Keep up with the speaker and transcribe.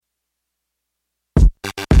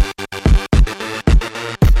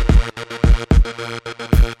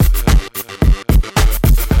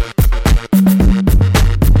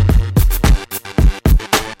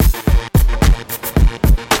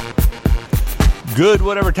Good,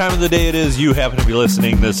 whatever time of the day it is you happen to be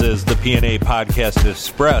listening. This is the PNA Podcast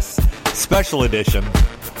Express Special Edition.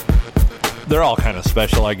 They're all kind of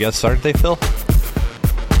special, I guess, aren't they, Phil?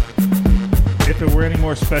 If it were any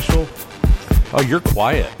more special... Oh, you're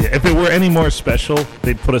quiet. Yeah, if it were any more special,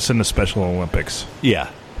 they'd put us in the Special Olympics. Yeah,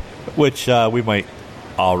 which we might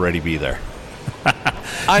already be there.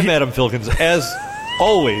 I'm Adam Filkins. As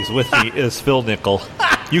always, with me is Phil Nickel.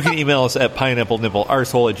 You can email us at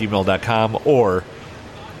pineapplenipplearsehole@gmail.com or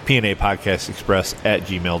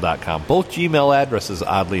pnapodcastexpress@gmail.com. Both Gmail addresses,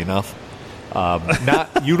 oddly enough,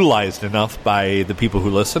 not utilized enough by the people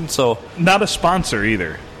who listen. So, not a sponsor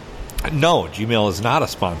either. No, Gmail is not a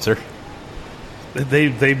sponsor.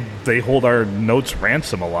 They hold our notes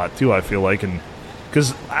ransom a lot too, I feel like, and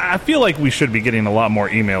because I feel like we should be getting a lot more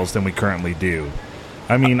emails than we currently do.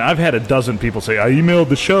 I mean, I've had a dozen people say, I emailed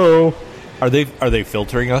the show. Are they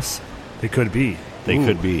filtering us? They could be. They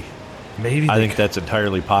could be. Maybe. I think that's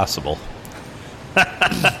entirely possible.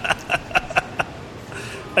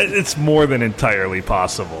 It's more than entirely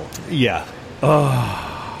possible. Yeah.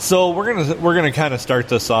 So we're gonna kind of start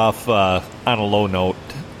this off on a low note.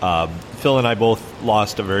 Phil and I both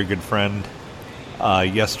lost a very good friend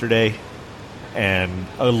yesterday, and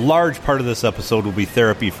a large part of this episode will be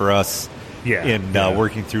therapy for us. Yeah.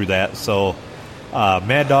 Working through that. So,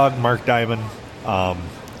 Mad Dog, Mark Diamond, I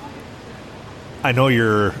know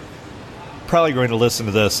you're probably going to listen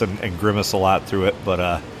to this and grimace a lot through it,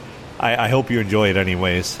 but I hope you enjoy it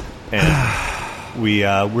anyways. And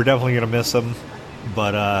we're definitely going to miss him,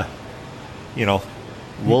 but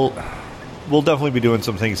we'll definitely be doing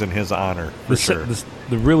some things in his honor for sure.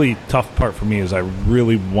 The really tough part for me is I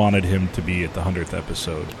really wanted him to be at the 100th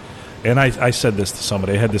episode. And I said this to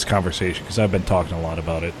somebody. I had this conversation because I've been talking a lot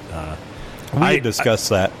about it. We discussed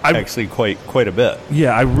that actually quite a bit.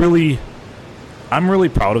 Yeah, I'm really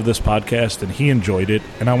proud of this podcast, and he enjoyed it,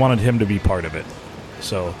 and I wanted him to be part of it.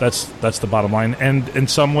 So that's the bottom line. And in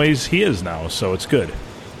some ways, he is now, so it's good.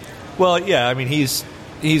 Well, yeah, I mean, he's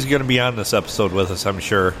going to be on this episode with us, I'm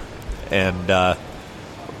sure, and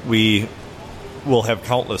we will have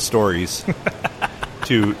countless stories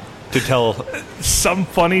to tell. Some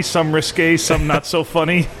funny, some risque, some not so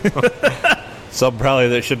funny. Some probably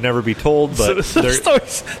that should never be told, but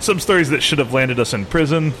some stories that should have landed us in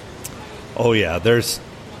prison. Oh yeah,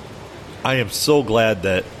 I am so glad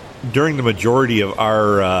that during the majority of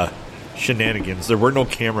our shenanigans, there were no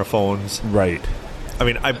camera phones. Right. I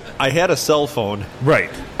mean, I had a cell phone. Right.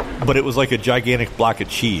 But it was like a gigantic block of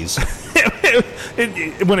cheese.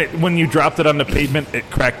 When you dropped it on the pavement, it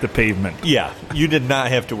cracked the pavement. Yeah, you did not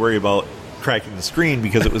have to worry about cracking the screen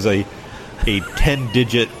because it was a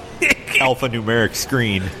 10-digit alphanumeric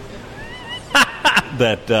screen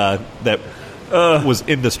that was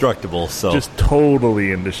indestructible. So just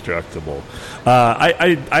totally indestructible.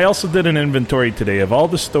 I also did an inventory today of all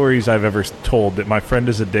the stories I've ever told that my friend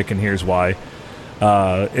is a dick and here's why.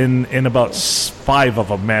 In about 5 of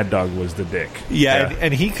them, Mad Dog was the dick. Yeah.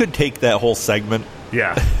 And he could take that whole segment.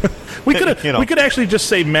 Yeah, we could actually just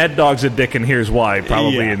say Mad Dog's a dick and here's why,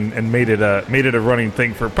 probably, and made it a running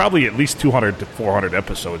thing for probably at least 200 to 400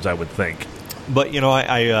 episodes, I would think. But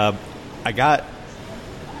I got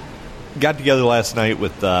together last night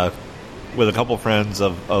with a couple friends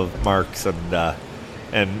of Mark's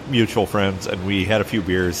and mutual friends, and we had a few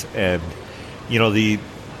beers, and the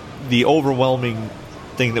overwhelming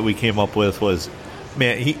thing that we came up with was,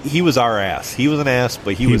 man, he was our ass. He was an ass,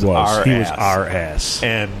 but he was our ass.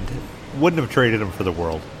 And wouldn't have traded him for the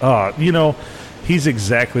world. He's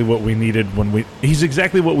exactly what we needed he's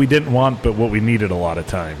exactly what we didn't want, but what we needed a lot of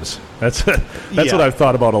times. That's what I've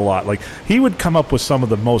thought about a lot. Like, he would come up with some of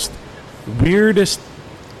the most weirdest,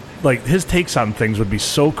 like, his takes on things would be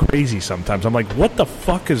so crazy sometimes. I'm like, what the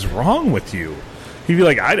fuck is wrong with you? He'd be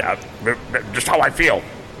like, just how I feel.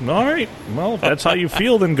 All right, well, if that's how you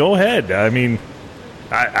feel, then go ahead. I mean,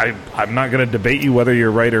 I'm not going to debate you whether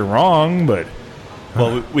you're right or wrong, but...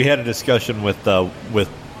 Well, we had a discussion with the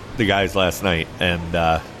guys last night, and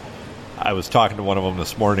I was talking to one of them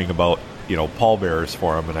this morning about, pallbearers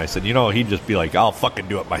for him, and I said, he'd just be like, I'll fucking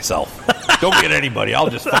do it myself. Don't get anybody, I'll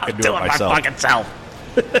just fucking do it myself. My fucking self.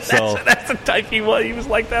 So, that's the type he was. He was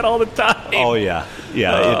like that all the time. Oh, yeah.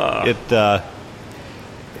 Yeah,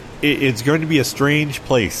 it's going to be a strange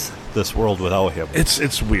place, this world, without him.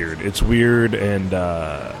 It's weird. It's weird, and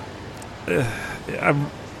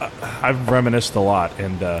I've reminisced a lot,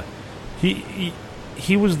 and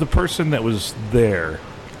he was the person that was there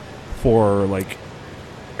for, like,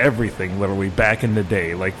 everything, literally, back in the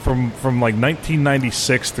day. Like, from like,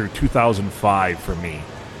 1996 through 2005 for me.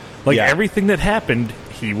 Like, everything that happened,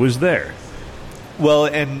 he was there. Well,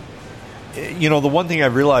 and the one thing I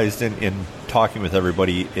realized in talking with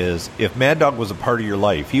everybody is if Mad Dog was a part of your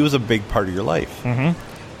life, he was a big part of your life.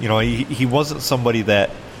 Mm-hmm. He wasn't somebody that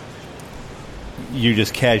you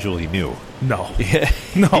just casually knew. No.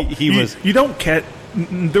 No. He was... You don't get...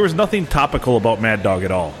 There was nothing topical about Mad Dog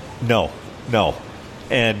at all. No.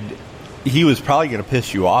 And he was probably going to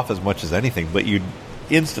piss you off as much as anything, but you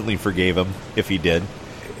instantly forgave him if he did.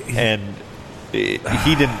 And he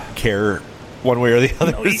didn't care one way or the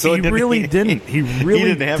other. No, he really didn't. He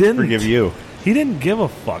really didn't have to forgive you. He didn't give a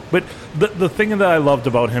fuck. But the thing that I loved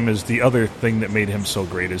about him is the other thing that made him so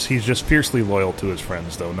great is he's just fiercely loyal to his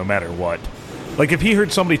friends, though, no matter what. Like, if he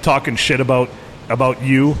heard somebody talking shit about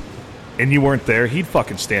you and you weren't there, he'd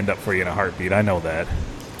fucking stand up for you in a heartbeat. I know that.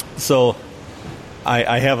 So,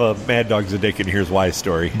 I have a Mad Dog's a Dick and Here's Why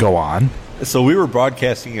story. Go on. So, we were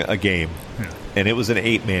broadcasting a game, and it was an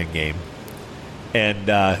 8-man game.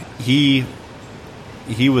 And he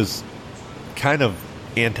was kind of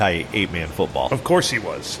anti-8-man football. Of course he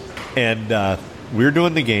was. And we were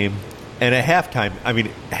doing the game, and at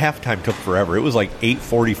halftime took forever. It was like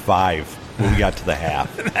 8:45 when we got to the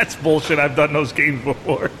half. That's bullshit. I've done those games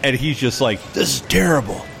before. And he's just like, this is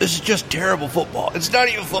terrible. This is just terrible football. It's not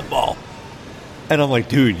even football. And I'm like,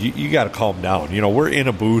 dude, you got to calm down. We're in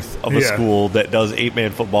a booth of a school that does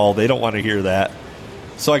 8-man football. They don't want to hear that.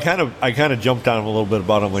 So I kind of jumped on him a little bit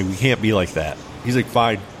about him, like, we can't be like that. He's like,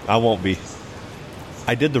 fine, I won't be.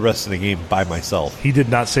 I did the rest of the game by myself. He did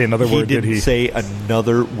not say another word, did he? He didn't say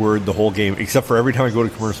another word the whole game, except for every time I go to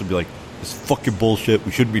commercial and be like, this is fucking bullshit.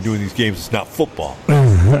 We shouldn't be doing these games. It's not football.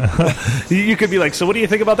 You could be like, so what do you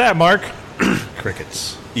think about that, Mark?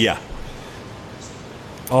 Crickets. Yeah.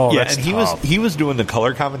 Oh, yeah, that's and tough. he was doing the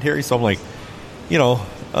color commentary, so I'm like,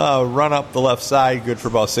 run up the left side, good for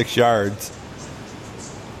about 6 yards.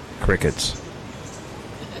 Crickets.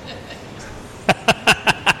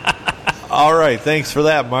 All right, thanks for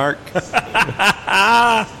that, Mark.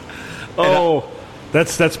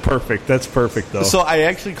 That's perfect. That's perfect, though. So I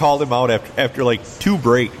actually called him out after like 2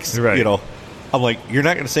 breaks. Right. I'm like, you're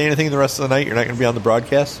not going to say anything the rest of the night? You're not going to be on the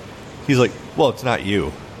broadcast? He's like, well, it's not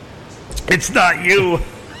you. It's not you.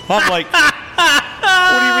 I'm like,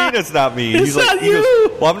 what do you mean it's not me? It's not you.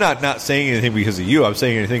 Goes, well, I'm not saying anything because of you. I'm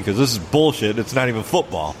saying anything because this is bullshit. It's not even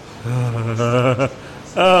football.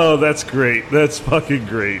 Oh, that's great. That's fucking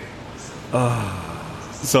great.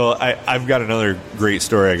 So I've got another great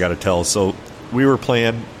story I got to tell. So we were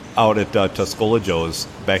playing out at Tuscola Joe's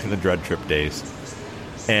back in the Dread Trip days.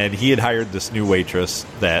 And he had hired this new waitress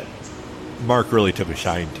that Mark really took a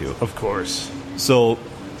shine to. Of course. So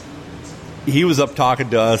he was up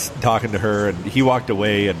talking to us, talking to her, and he walked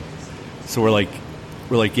away. And so we're like,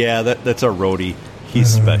 yeah, that's our roadie.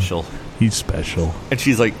 He's special. He's special. And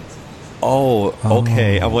she's like, oh,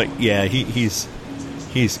 okay. I'm like, yeah, he's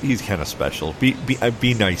kind of special. Be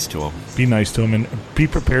nice to him. Be nice to him, and be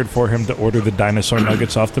prepared for him to order the dinosaur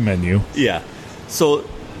nuggets off the menu. Yeah. So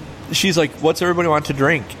she's like, what's everybody want to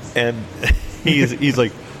drink? And he's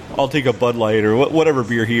like, I'll take a Bud Light or whatever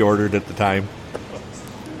beer he ordered at the time.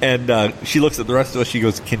 And she looks at the rest of us. She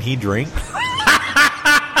goes, can he drink?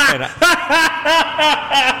 And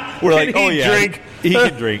we're like, oh, yeah. Drink? He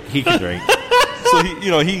can drink. He can drink. So,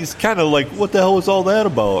 he's kind of like, what the hell is all that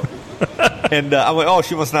about? And I'm like, oh,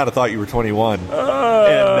 she must not have thought you were 21.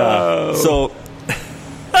 And so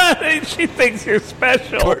she thinks you're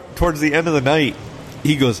special. Towards the end of the night,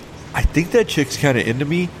 he goes, I think that chick's kind of into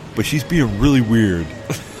me, but she's being really weird.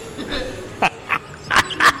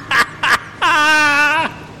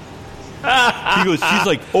 He goes, she's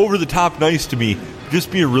like over the top nice to me,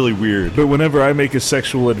 just being really weird. But whenever I make a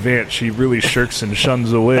sexual advance, she really shirks and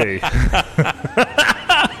shuns away.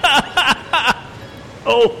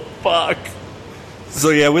 Oh, fuck. So,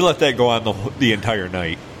 yeah, we let that go on the entire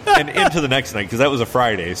night. And into the next night, because that was a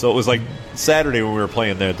Friday. So it was like Saturday when we were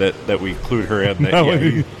playing there that we clued her in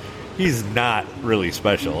that he's not really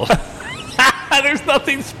special. There's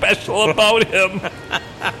nothing special about him.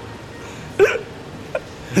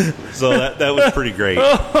 So that was pretty great.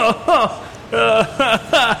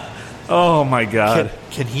 Oh, my God.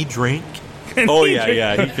 Can he drink?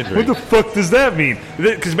 Yeah, he can drink. What the fuck does that mean?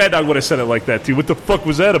 Because Mad Dog would have said it like that, too. What the fuck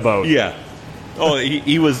was that about? Yeah. Oh,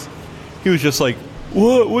 he was just like,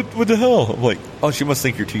 what the hell? I'm like, oh, she must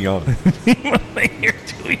think you're too young. She must think you're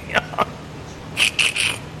too young.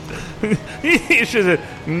 He should have,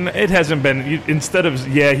 it hasn't been, instead of,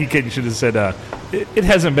 yeah, he should have said, it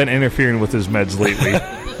hasn't been interfering with his meds lately.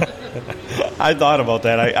 I thought about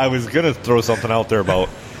that. I was going to throw something out there about,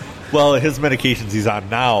 well, his medications he's on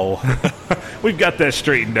now. We've got that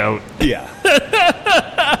straightened out. Yeah.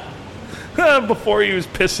 Before he was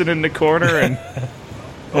pissing in the corner and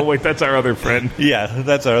Oh, wait, that's our other friend. Yeah,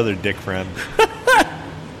 that's our other dick friend.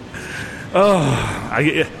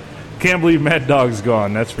 I can't believe Mad Dog's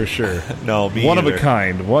gone, that's for sure. No, me One either. of a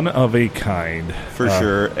kind. One of a kind. For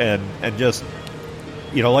sure. And just,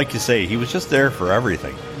 like you say, he was just there for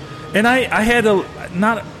everything. And I had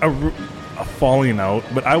not a falling out,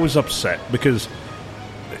 but I was upset because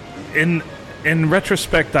in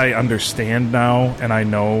retrospect, I understand now, and I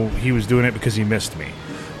know he was doing it because he missed me.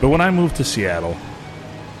 But when I moved to Seattle,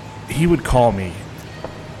 he would call me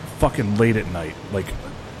fucking late at night, like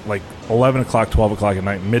 11 o'clock, 12 o'clock at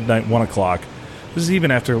night, midnight, 1 o'clock. This is even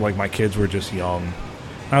after, my kids were just young.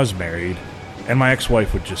 I was married, and my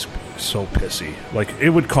ex-wife would just be so pissy. It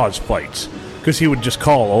would cause fights, because he would just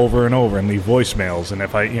call over and over and leave voicemails, and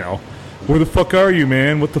if I, where the fuck are you,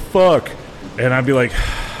 man? What the fuck? And I'd be like,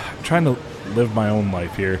 I'm trying to live my own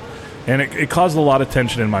life here. And it caused a lot of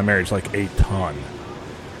tension in my marriage, a ton.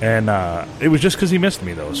 And it was just because he missed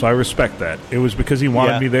me, though, so I respect that. It was because he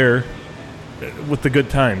wanted me there with the good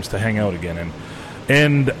times to hang out again.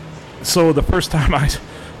 And so the first time I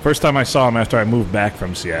saw him after I moved back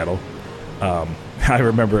from Seattle, I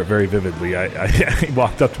remember it very vividly. He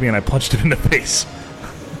walked up to me and I punched him in the face.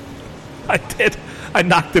 I did. I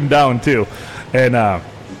knocked him down, too. And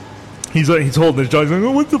he's holding his jaw. He's like,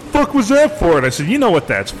 oh, what the fuck was that for? And I said, you know what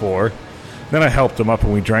that's for. Then I helped him up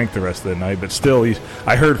and we drank the rest of the night. But still,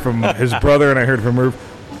 I heard from his brother and I heard from Irv,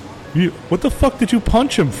 what the fuck did you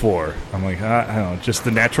punch him for? I'm like, I don't know, just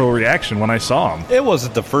the natural reaction when I saw him. It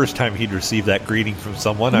wasn't the first time he'd received that greeting from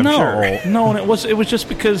someone, I'm sure. No, and it was just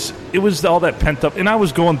because it was all that pent up. And I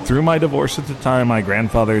was going through my divorce at the time. My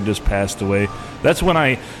grandfather had just passed away. That's when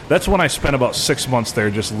I spent about 6 months there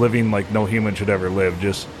just living like no human should ever live.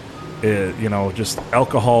 Just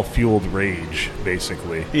alcohol-fueled rage,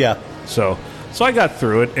 basically. Yeah. So I got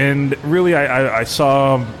through it, and really, I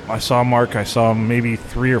saw Mark. I saw him maybe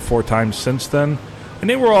 3 or 4 times since then, and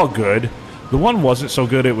they were all good. The one wasn't so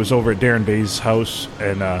good. It was over at Darren Bay's house,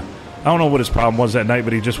 and I don't know what his problem was that night,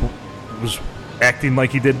 but he just was acting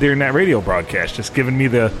like he did during that radio broadcast, just giving me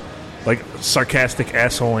the sarcastic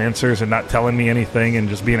asshole answers and not telling me anything and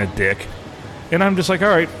just being a dick. And I'm just like, all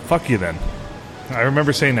right, fuck you then. I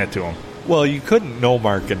remember saying that to him. Well, you couldn't know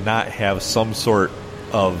Mark and not have some sort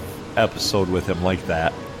of episode with him like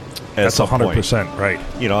that. That's 100% right.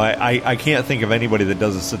 I can't think of anybody that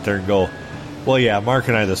doesn't sit there and go, well, yeah, Mark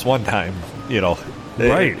and I this one time,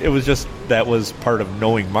 right. It was just, that was part of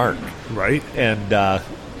knowing Mark. Right. And,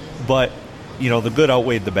 but, the good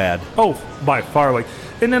outweighed the bad. Oh, by far.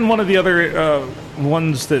 And then one of the other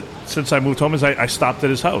ones that, since I moved home, is I stopped at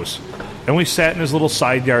his house. And we sat in his little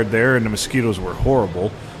side yard there, and the mosquitoes were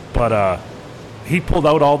horrible. But he pulled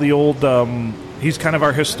out all the old... he's kind of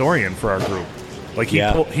our historian for our group.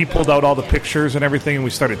 He pulled out all the pictures and everything, and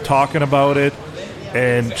we started talking about it.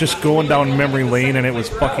 And just going down memory lane, and it was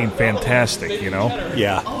fucking fantastic,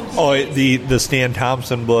 Yeah. Oh, the Stan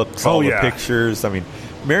Thompson books, all the pictures. I mean,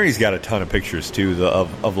 Mary's got a ton of pictures, too,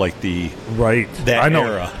 of the... Right. That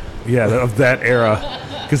era. Yeah, of that era.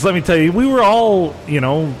 Because let me tell you, we were all,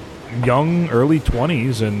 young, early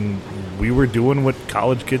 20s, and we were doing what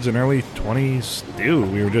college kids in early 20s do.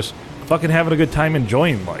 We were just fucking having a good time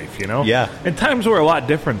enjoying life, Yeah. And times were a lot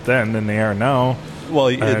different then than they are now.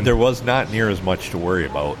 Well, there was not near as much to worry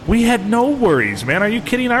about. We had no worries, man. Are you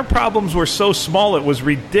kidding? Our problems were so small, it was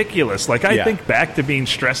ridiculous. I think back to being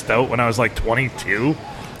stressed out when I was 22,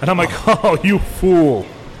 and I'm like, oh, you fool.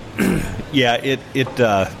 Yeah, it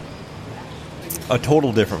a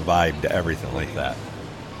total different vibe to everything like that.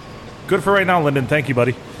 Good for right now, Lyndon. Thank you,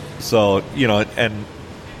 buddy. So,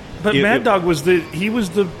 But Mad Dog was the...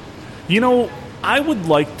 I would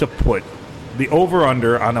like to put the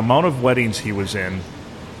over-under on amount of weddings he was in,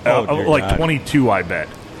 22, I bet.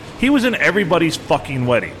 He was in everybody's fucking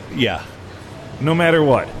wedding. Yeah. No matter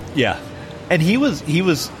what. Yeah. And he was,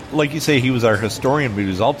 like you say, he was our historian, but he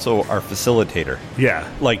was also our facilitator. Yeah.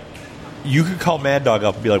 You could call Mad Dog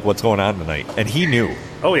up and be like, what's going on tonight? And he knew.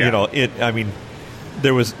 Oh, yeah.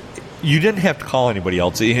 There was... You didn't have to call anybody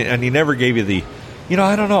else, and he never gave you the...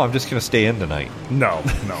 I don't know, I'm just going to stay in tonight. No.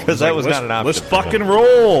 Because that was not an option. Let's fucking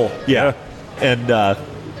roll. Yeah. And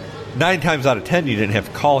 9 times out of 10, you didn't have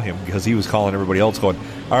to call him because he was calling everybody else going,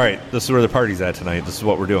 all right, this is where the party's at tonight. This is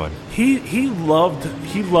what we're doing. He loved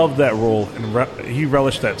that role, and he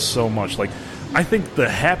relished that so much. I think the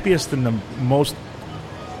happiest and the most...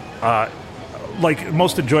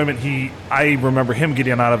 most enjoyment I remember him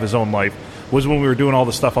getting out of his own life was when we were doing all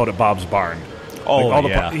the stuff out at Bob's Barn. Oh,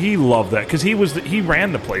 yeah. He loved that because he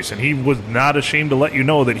ran the place, and he was not ashamed to let you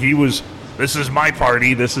know that he was, this is my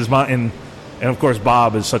party, this is my... And of course,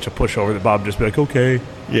 Bob is such a pushover that Bob just be like, okay.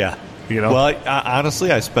 Yeah. Well,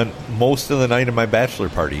 honestly, I spent most of the night in my bachelor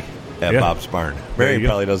party at Bob's Barn. Mary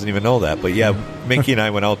probably doesn't even know that, but yeah, Mickey and I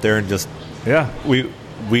went out there and just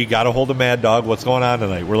we got a hold of Mad Dog. What's going on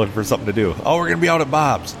tonight? We're looking for something to do. Oh, we're going to be out at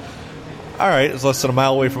Bob's. All right, it's less than a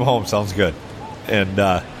mile away from home. Sounds good. And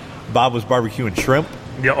Bob was barbecuing shrimp.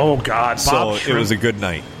 Yeah. Oh God. So it was a good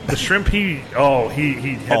night. The shrimp, he had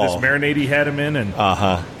this marinade he had him in,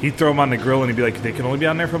 and he'd throw them on the grill, and he'd be like, they can only be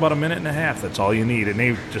on there for about a minute and a half. That's all you need, and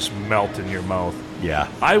they just melt in your mouth. Yeah.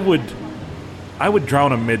 I would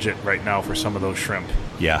drown a midget right now for some of those shrimp.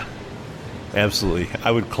 Yeah. Absolutely.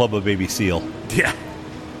 I would club a baby seal. Yeah.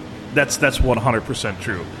 That's 100%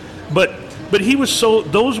 true. But he was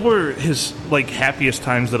those were his happiest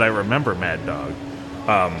times that I remember, Mad Dog.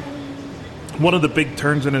 One of the big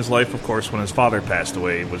turns in his life, of course, when his father passed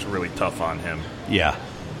away, was really tough on him. Yeah.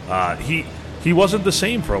 He wasn't the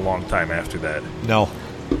same for a long time after that.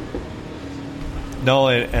 No,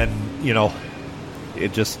 and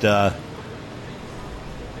it just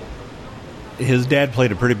his dad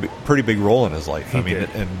played a pretty big role in his life. He did.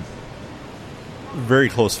 And very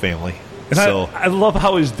close family. And so I love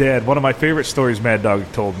how his dad. One of my favorite stories Mad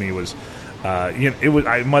Dog told me was,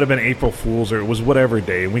 it might have been April Fool's or it was whatever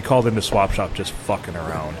day, and we called into Swap Shop just fucking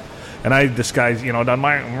around. And I disguised, done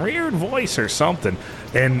my weird voice or something.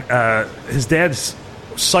 And his dad's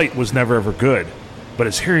sight was never ever good, but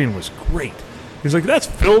his hearing was great. He's like, "That's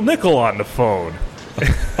Phil Nickel on the phone."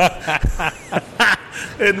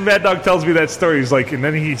 And Mad Dog tells me that story. He's like, and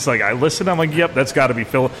then he's like, I listened. I'm like, yep, that's got to be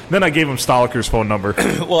Phil. And then I gave him Stoliker's phone number.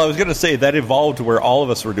 Well, I was going to say that evolved to where all of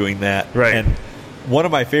us were doing that. Right. And one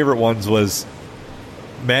of my favorite ones was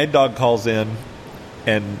Mad Dog calls in,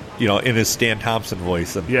 and in his Stan Thompson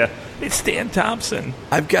voice. And, yeah, it's Stan Thompson.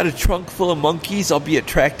 I've got a trunk full of monkeys. I'll be at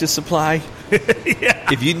Tractor Supply.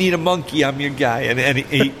 Yeah. If you need a monkey, I'm your guy. And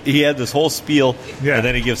he had this whole spiel, and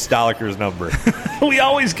then he gives Stoliker's number. We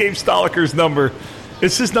always gave Stoliker's number.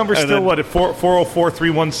 Is his number still,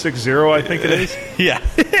 404-3160, I think it is? Yeah.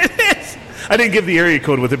 It is. I didn't give the area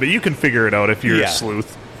code with it, but you can figure it out if you're a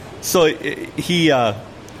sleuth. So he,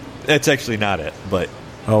 that's actually not it, but.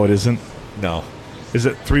 Oh, it isn't? No. Is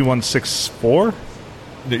it 3164?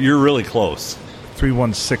 You're really close.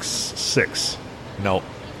 3166. No.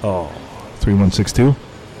 Oh. 3162?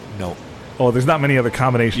 No. Oh, there's not many other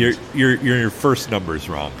combinations. Your first number's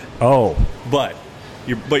wrong. Oh. But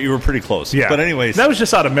you were pretty close. Yeah. But anyways, that was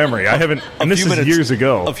just out of memory. I haven't. And this is years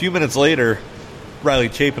ago. A few minutes later, Riley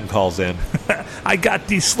Chapin calls in. I got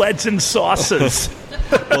these sleds and sauces.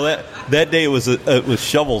 Well, that day it was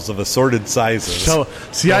shovels of assorted sizes. So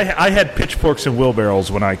see, I had pitchforks and wheelbarrows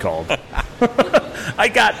when I called. I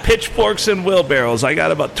got pitchforks and wheelbarrows. I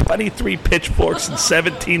got about 23 pitchforks and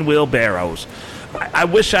 17 wheelbarrows. I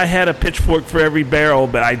wish I had a pitchfork for every barrel,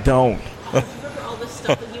 but I don't. Remember all this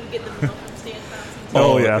stuff that you would get the mail from Stan Thompson?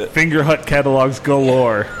 Oh yeah, Finger Hut catalogs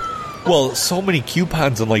galore. Well, so many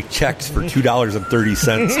coupons and checks for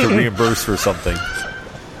 $2.30 to reimburse for something.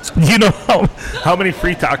 You know how many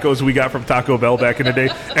free tacos we got from Taco Bell back in the day?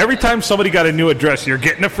 Every time somebody got a new address, you're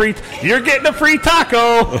getting a free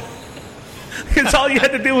taco. Because all you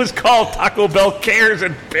had to do was call Taco Bell Cares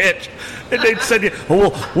and bitch. And they'd send you,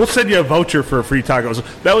 we'll send you a voucher for free tacos.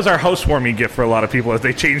 That was our housewarming gift for a lot of people as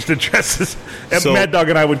they changed addresses. And Mad Dog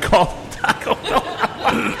and I would call Taco Bell.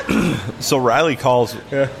 So Riley calls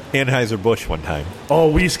Anheuser-Busch one time.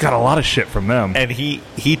 Oh, we got a lot of shit from them. And he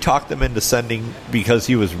talked them into sending, because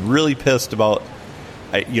he was really pissed about,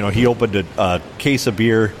 he opened a case of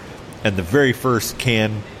beer, and the very first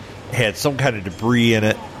can had some kind of debris in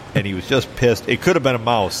it. And he was just pissed. It could have been a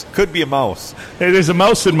mouse. Could be a mouse. Hey, there's a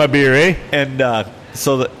mouse in my beer, eh? And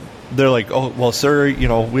so they're like, oh, well, sir,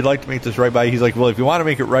 we'd like to make this right by you. He's like, well, if you want to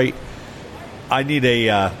make it right, I need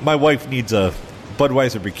my wife needs a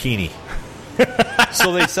Budweiser bikini.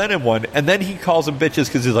 So they sent him one. And then he calls them bitches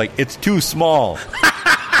because he's like, it's too small.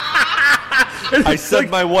 I said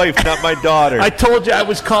my wife, not my daughter. I told you I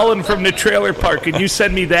was calling from the trailer park, and you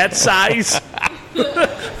send me that size?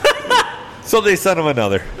 So they sent him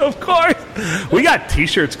another. Of course. We got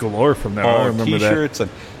T-shirts galore from them. I remember T-shirts, that.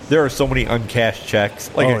 and there are so many uncashed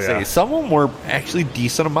checks. Like I say, some of them were actually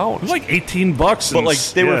decent amounts. It was like $18. But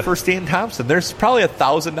they were for Stan Thompson. There's probably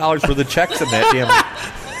 $1,000 worth of checks in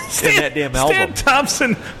that damn album. Stan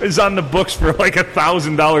Thompson is on the books for like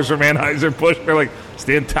 $1,000 from Anheuser-Busch. They're like,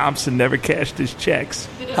 Stan Thompson never cashed his checks.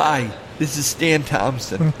 Hi, this is Stan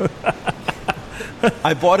Thompson.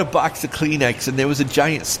 I bought a box of Kleenex, and there was a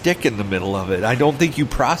giant stick in the middle of it. I don't think you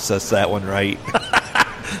processed that one right.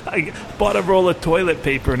 I bought a roll of toilet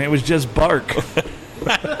paper, and it was just bark.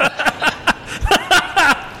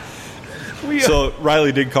 So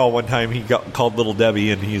Riley did call one time. He called Little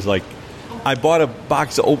Debbie, and he's like, I bought a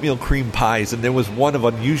box of oatmeal cream pies, and there was one of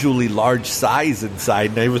unusually large size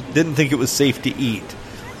inside, and I didn't think it was safe to eat.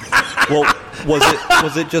 Well,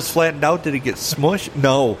 was it just flattened out? Did it get smushed?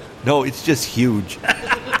 No, it's just huge.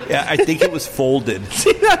 Yeah, I think it was folded.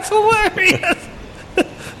 See, that's hilarious.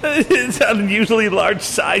 It's an unusually large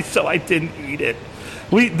size, so I didn't eat it.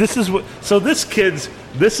 This is the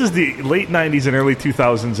late 90s and early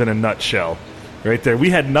 2000s in a nutshell. Right there. We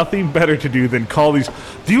had nothing better to do than call these.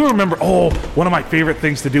 Do you remember? Oh, one of my favorite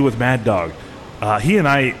things to do with Mad Dog. He and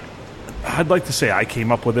I'd like to say I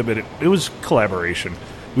came up with it, but it was collaboration.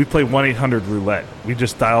 We play 1-800 roulette. We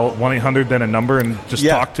just dial 1-800, then a number, and just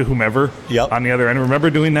talk to whomever on the other end. Remember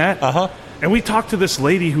doing that? Uh-huh. And we talked to this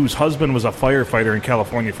lady whose husband was a firefighter in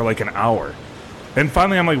California for like an hour. And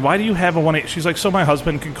finally, I'm like, why do you have a 1-8? She's like, so my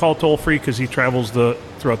husband can call toll-free because he travels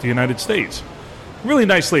throughout the United States. Really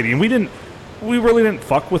nice lady. And we really didn't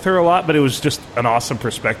fuck with her a lot, but it was just an awesome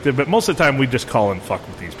perspective. But most of the time, we just call and fuck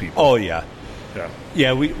with these people. Oh, yeah.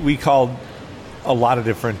 Yeah, we called a lot of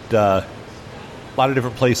different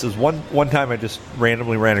places. One time I just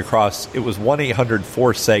randomly ran across, it was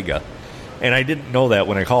 1-800-4SEGA. And I didn't know that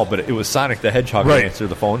when I called, but it was Sonic the Hedgehog who answered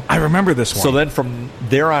the phone. I remember this one. So then from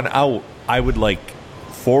there on out, I would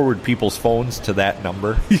forward people's phones to that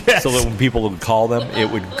number. Yes. So that when people would call them, it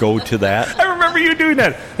would go to that. I remember you doing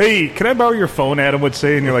that. Hey, can I borrow your phone, Adam would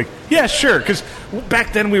say, and you're like, yeah, sure, because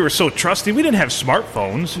back then we were so trusty. We didn't have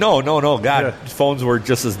smartphones. No. God, phones were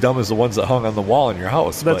just as dumb as the ones that hung on the wall in your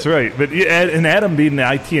house. That's right. But and Adam, being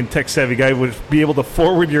the IT and tech savvy guy, would be able to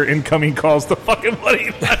forward your incoming calls to fucking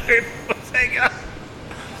 1-800.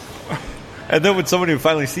 And then when somebody would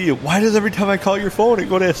finally see you, why does every time I call your phone it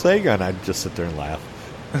go to Sega? And I'd just sit there and laugh.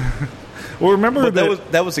 Well, remember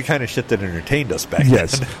that was the kind of shit that entertained us back then.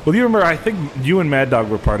 Yes. Well, you remember, I think you and Mad Dog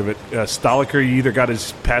were part of it. Stoliker, you either got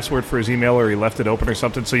his password for his email or he left it open or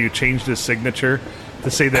something, so you changed his signature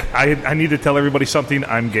to say that I need to tell everybody something,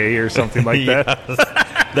 I'm gay or something like that.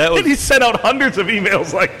 That was, and he sent out hundreds of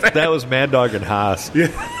emails like that. That was Mad Dog and Haas. Yeah.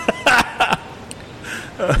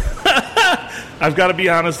 I've got to be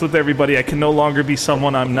honest with everybody. I can no longer be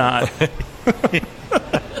someone I'm not.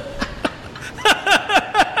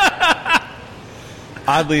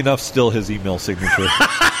 Oddly enough, still his email signature.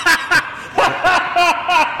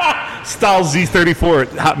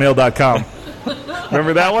 StylesZ34@hotmail.com.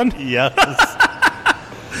 Remember that one? Yes.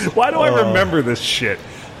 Why do I remember this shit?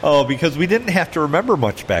 Oh, because we didn't have to remember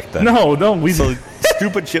much back then. No. So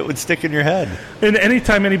stupid shit would stick in your head. And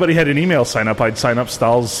anytime anybody had an email sign up, I'd sign up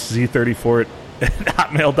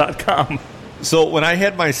StylesZ34@hotmail.com. So when I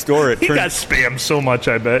had my store, he got spammed so much,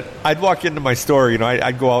 I bet. I'd walk into my store,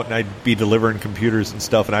 I'd go out and I'd be delivering computers and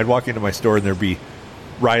stuff, and I'd walk into my store and there'd be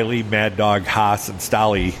Riley, Mad Dog, Haas, and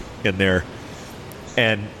Stolly in there.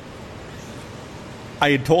 And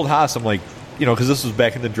I had told Haas, I'm like, because this was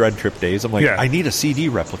back in the Dread Trip days, I'm like, I need a CD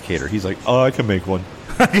replicator. He's like, oh, I can make one.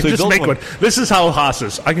 I can just make one. This is how Haas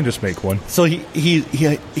is. I can just make one. So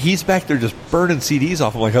he's back there just burning CDs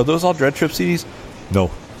off. I'm like, are those all Dread Trip CDs?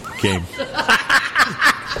 No. Game. True,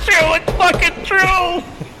 it's fucking true.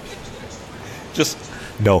 Just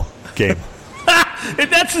no game.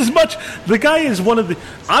 And that's as much. The guy is one of the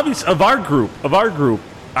obvious of our group.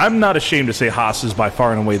 I'm not ashamed to say Haas is by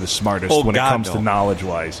far and away the smartest when it comes to knowledge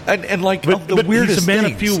wise. And the weirdest he's a man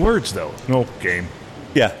things. of few words though. No game.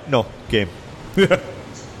 Yeah, no game.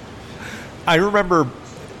 I remember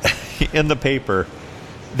in the paper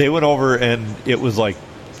they went over and it was like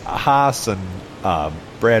Haas and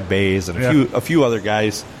Brad Bays and a few other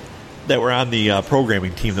guys that were on the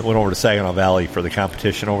programming team that went over to Saginaw Valley for the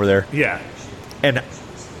competition over there. Yeah. And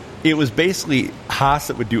it was basically Haas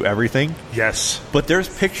that would do everything. Yes. But there's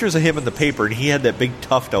pictures of him in the paper, and he had that big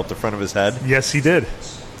tuft out the front of his head. Yes, he did.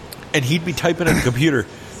 And he'd be typing on the computer,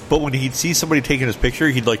 but when he'd see somebody taking his picture,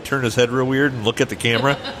 he'd turn his head real weird and look at the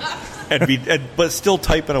camera, but still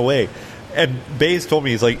typing away. And Bays told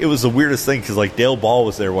me, he's like, it was the weirdest thing, because Dale Ball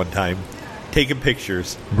was there one time, taking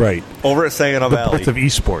pictures. Right. Over at Saginaw Valley. The birth of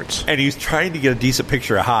esports. And he was trying to get a decent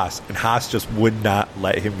picture of Haas, and Haas just would not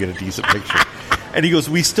let him get a decent picture. And he goes,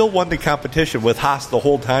 we still won the competition with Haas the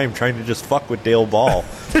whole time trying to just fuck with Dale Ball.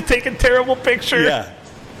 To take a terrible picture. Yeah.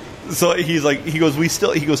 So he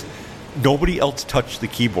goes, nobody else touched the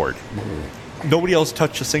keyboard. Nobody else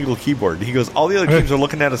touched a single keyboard. He goes, all the other teams are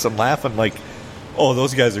looking at us and laughing like, oh,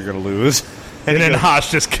 those guys are going to lose. And then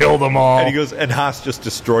Haas just killed them all. And he goes, and Haas just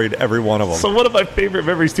destroyed every one of them. So one of my favorite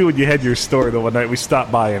memories, too, when you had your store the one night we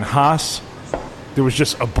stopped by, and Haas, there was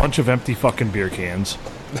just a bunch of empty fucking beer cans.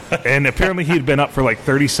 And apparently he had been up for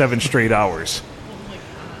 37 straight hours.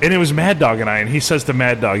 And it was Mad Dog and he says to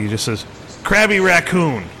Mad Dog, he just says, Krabby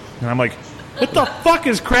Raccoon. And I'm like, What the fuck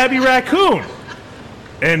is Krabby Raccoon?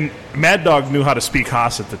 And Mad Dog knew how to speak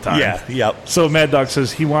Haas at the time. Yeah, yep. So Mad Dog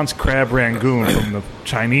says he wants Crab Rangoon from the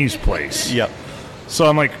Chinese place. Yep. So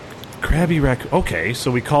I'm like, Krabby Raccoon. Okay,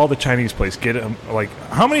 so we call the Chinese place. Get him. Like,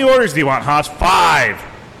 how many orders do you want, Haas? 5.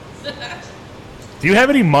 Do you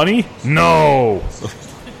have any money? No.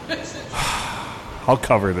 I'll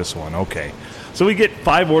cover this one. Okay. So we get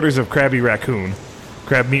 5 orders of Krabby Raccoon,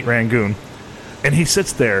 Crab Meat Rangoon, and he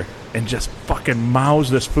sits there and just fucking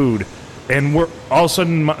mouths this food. And we're all of a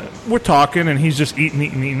sudden we're talking, and he's just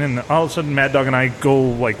eating, and all of a sudden Mad Dog and I go,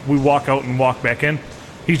 like, we walk out and walk back in.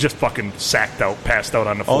 He's just fucking sacked out, passed out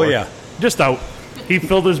on the floor. Oh, yeah. Just out. He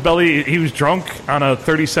filled his belly. He was drunk on a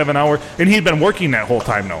 37-hour, and he'd been working that whole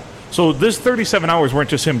time, though. So this 37 hours weren't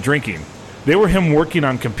just him drinking. They were him working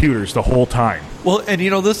on computers the whole time. Well, and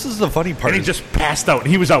this is the funny part. And he just passed out.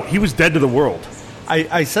 He was out. He was dead to the world.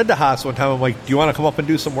 I said to Haas one time, I'm like, do you want to come up and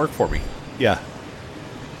do some work for me? Yeah.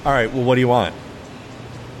 All right, well, what do you want?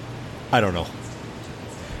 I don't know.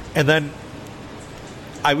 And then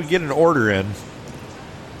I would get an order in,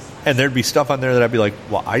 and there'd be stuff on there that I'd be like,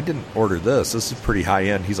 well, I didn't order this. This is pretty high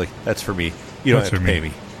end. He's like, that's for me. You don't have to pay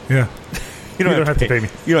me. Yeah. You don't have to pay me.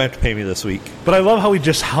 You don't have to pay me this week. But I love how he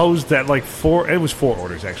just housed that, like, 4... It was 4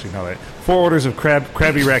 orders, actually, now that... 4 orders of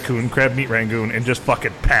Krabby Raccoon, Crab Meat Rangoon, and just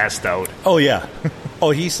fucking passed out. Oh, yeah.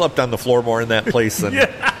 Oh, he slept on the floor more in that place than...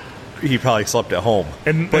 Yeah. He probably slept at home.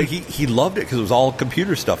 But he loved it because it was all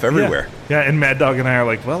computer stuff everywhere. Yeah, and Mad Dog and I are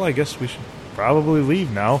like, well, I guess we should probably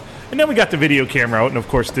leave now. And then we got the video camera out and, of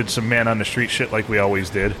course, did some man-on-the-street shit like we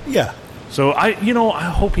always did. Yeah. So, I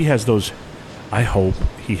hope he has those... I hope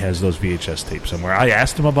he has those VHS tapes somewhere. I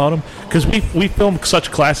asked him about them because we filmed such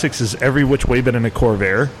classics as Every Which Way But in a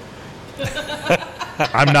Corvair.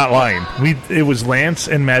 I'm not lying. It was Lance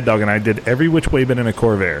and Mad Dog and I did Every Which Way But in a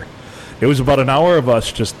Corvair. It was about an hour of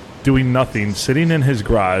us just doing nothing, sitting in his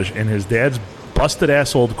garage in his dad's busted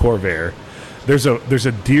ass old Corvair. There's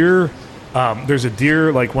a deer,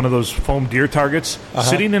 like one of those foam deer targets,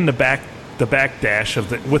 sitting in the back dash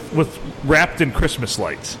of with wrapped in Christmas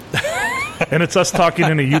lights. And it's us talking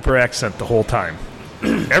in a Yooper accent the whole time.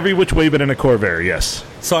 Every Which Way But in a Corvair, yes.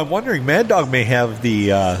 So I'm wondering, Mad Dog may have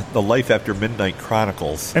the Life After Midnight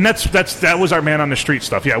Chronicles. And that was our man on the street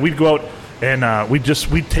stuff. Yeah, we'd go out and we'd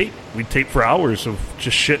tape for hours of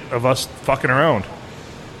just shit of us fucking around.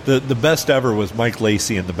 The best ever was Mike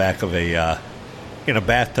Lacey in the back of in a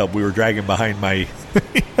bathtub we were dragging behind my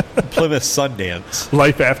Plymouth Sundance.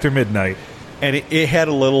 Life After Midnight. And it had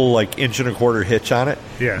a little, like, 1.25-inch hitch on it.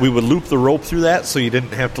 Yeah. We would loop the rope through that so you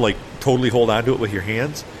didn't have to, like, totally hold onto it with your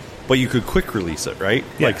hands. But you could quick release it, right?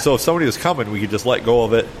 Yeah. Like, so if somebody was coming, we could just let go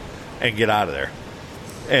of it and get out of there.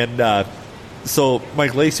 And so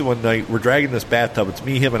Mike Lacey one night, we're dragging this bathtub. It's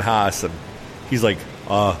me, him, and Haas. And he's like,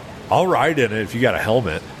 I'll ride in it if you got a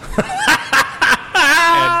helmet.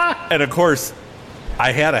 and of course,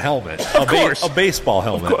 I had a helmet. A baseball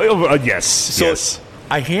helmet. Yes. So yes.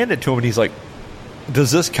 I hand it to him, and he's like,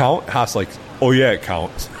 does this count? Haas like, oh, yeah, it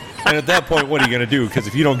counts. And at that point, what are you going to do? Because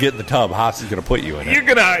if you don't get in the tub, Haas is going to put you in it.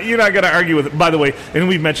 You're not going to argue with it. By the way, and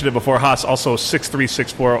we've mentioned it before, Haas also 6'3",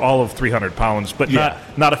 6'4", all of 300 pounds, but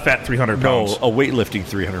not a fat 300 pounds. No, a weightlifting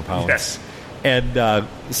 300 pounds. Yes. And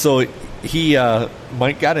so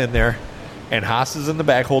Mike got in there, and Haas is in the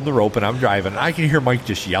back holding the rope, and I'm driving. I can hear Mike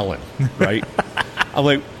just yelling, right? I'm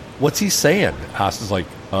like, what's he saying? Haas is like,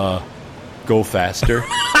 go faster.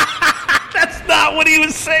 That's not what he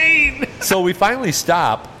was saying. So we finally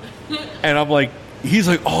stop, and I'm like, he's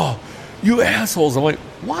like, oh, you assholes. I'm like,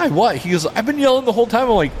 why? What? He goes, I've been yelling the whole time.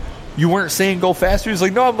 I'm like, you weren't saying go faster? He's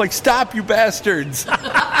like, no. I'm like, stop, you bastards.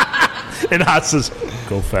 And Haas says,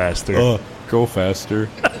 go faster. Go faster.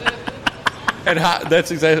 And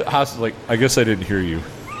that's exactly, Haas is like, I guess I didn't hear you.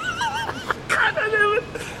 God, I knew it.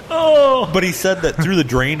 Oh. But he said that through the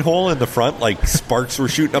drain hole in the front, like, sparks were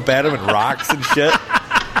shooting up at him and rocks and shit.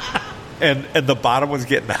 And the bottom was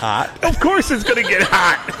getting hot. Of course it's going to get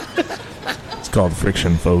hot. It's called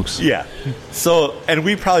friction, folks. Yeah. So, and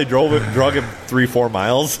we probably drug him 3-4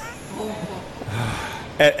 miles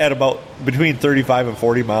at about between 35 and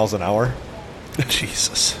 40 miles an hour.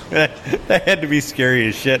 Jesus. That had to be scary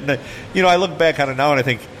as shit. And, I look back on it now and I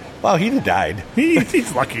think, wow, he'd have died.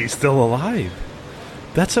 He's lucky he's still alive.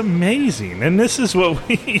 That's amazing. And this is what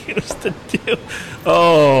we used to do.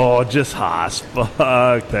 Oh, just Haas.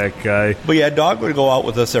 Fuck that guy. But yeah, Dog would go out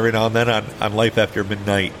with us every now and then on Life After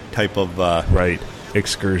Midnight type of right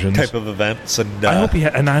excursions, type of events. And I hope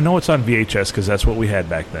and I know it's on VHS because that's what we had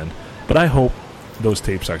back then. But I hope those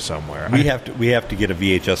tapes are somewhere. We have to get a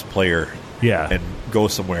VHS player. Yeah, and go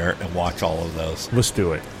somewhere and watch all of those. Let's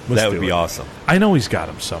do it. That would be awesome. I know he's got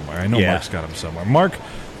him somewhere. I know Yeah. Mark's got him somewhere. Mark,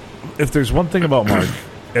 if there's one thing about Mark,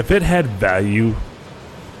 if it had value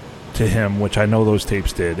to him, which I know those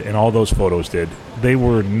tapes did and all those photos did, they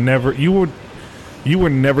were never you were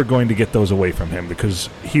never going to get those away from him because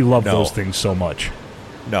he loved No. those things so much.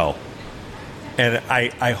 No. And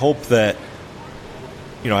I hope that,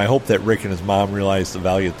 I hope that Rick and his mom realize the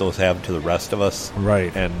value that those have to the rest of us.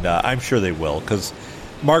 Right. And I'm sure they will, because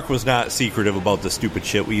Mark was not secretive about the stupid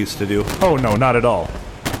shit we used to do Oh no, not at all.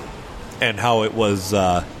 and how it was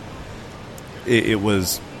it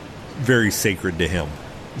was very sacred to him.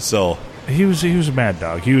 So, He was a mad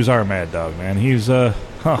dog. He was our mad dog, man. He was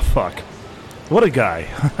fuck. What a guy.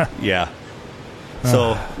 yeah.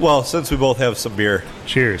 So, well, since we both have some beer,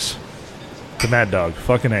 Cheers. To Mad Dog.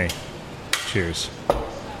 Fucking A. Cheers.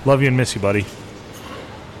 Love you and miss you, buddy.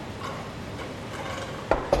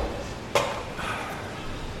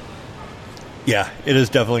 yeah, it is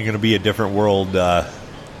definitely going to be a different world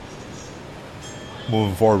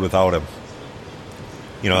moving forward without him.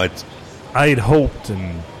 It's I'd hoped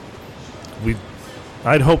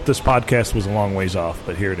I'd hoped this podcast was a long ways off,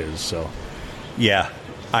 but here it is, so. yeah.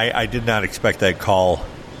 I did not expect that call.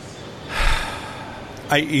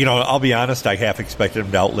 I'll be honest, I half expected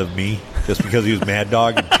him to outlive me just because he was Mad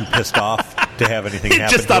Dog and too pissed off to have anything happen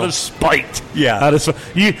Just to out him. of spite. Yeah.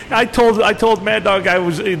 I told Mad Dog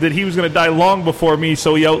that he was going to die long before me,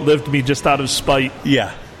 so he outlived me just out of spite.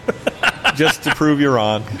 Yeah. Just to prove you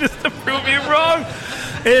wrong. Just to prove you wrong.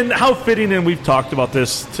 And how fitting, and we've talked about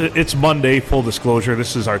this. It's Monday, full disclosure.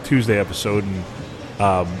 This is our Tuesday episode, and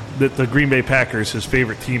the Green Bay Packers, his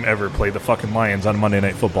favorite team ever, play the fucking Lions on Monday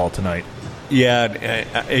Night Football tonight. Yeah,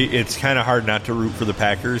 it's kind of hard not to root for the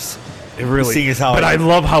Packers. It really. Seeing as how but I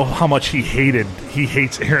love how much he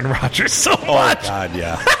hates Aaron Rodgers so Oh, much. God,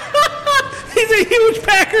 yeah. He's a huge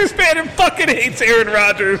Packers fan and fucking hates Aaron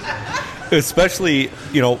Rodgers. Especially,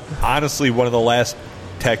 honestly, one of the last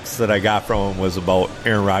texts that I got from him was about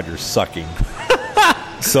Aaron Rodgers sucking.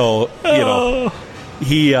 So,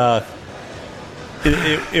 he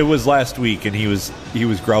it was last week, and he was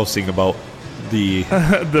grousing about the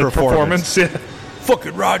performance. Yeah.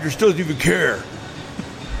 Fucking Rodgers doesn't even care.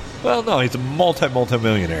 Well, no, he's a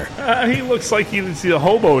multi-millionaire. He looks like he's a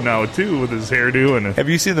hobo now too, with his hairdo and. Have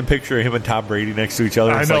you seen the picture of him and Tom Brady next to each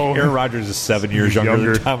other? It's I know. like Aaron Rodgers is 7 years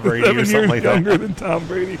younger than Tom Brady or something like younger that. than Tom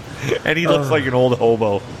Brady. And he looks like an old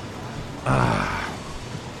hobo.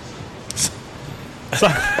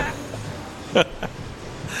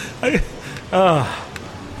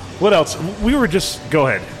 What else? We were just go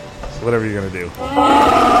ahead. Whatever you're gonna do.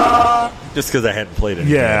 Just because I hadn't played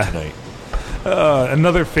anything Yeah. tonight.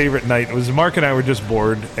 Another favorite night was Mark and I were just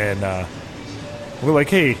bored, and we're like,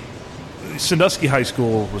 hey, Sandusky High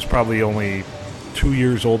School was probably only 2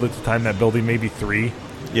 years old at the time, that building, maybe 3.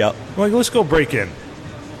 Yep. We're like, let's go break in.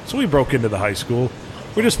 So we broke into the high school.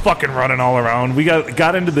 We're just fucking running all around. We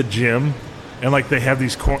got into the gym, and like they have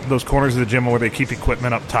these those corners of the gym where they keep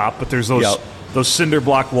equipment up top, but there's those Yep. those cinder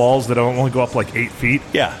block walls that only go up like 8 feet.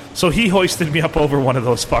 Yeah. So he hoisted me up over one of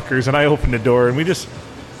those fuckers, and I opened the door, and we just,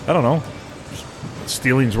 I don't know,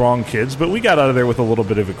 stealing's wrong, kids, but we got out of there with a little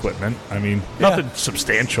bit of equipment. I mean, nothing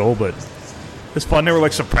substantial, but it's fun. There were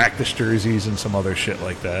like some practice jerseys and some other shit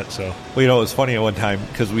like that. So Well, it was funny at one time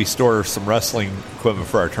because we store some wrestling equipment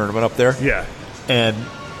for our tournament up there. yeah, And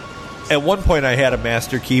at one point I had a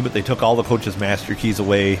master key, but they took all the coaches' master keys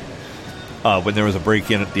away when there was a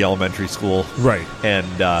break-in at the elementary school. right.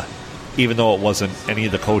 And even though it wasn't any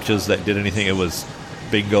of the coaches that did anything, it was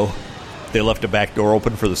bingo. They left a back door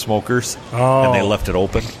open for the smokers, and they Oh. left it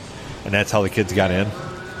open, and that's how the kids got in.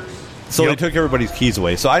 So Yep. they took everybody's keys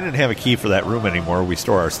away. So I didn't have a key for that room anymore. We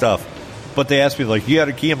store our stuff. But they asked me, like, you got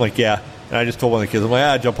a key? I'm like, yeah. And I just told one of the kids, I'm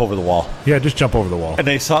like, jump over the wall. Yeah, just jump over the wall. And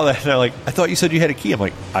they saw that, and they're like, I thought you said you had a key. I'm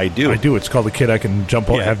like, I do. I do. It's called the kid I can jump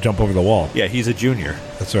over the wall. Yeah, he's a junior.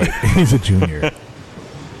 That's right. He's a junior.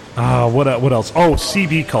 What else? Oh,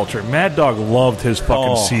 CB culture. Mad Dog loved his fucking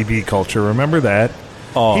Oh. CB culture. Remember that?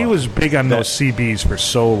 Oh, He was big on those CBs for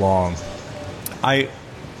so long.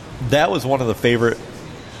 That was one of the favorite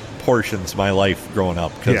portions of my life growing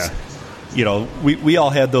up because, we all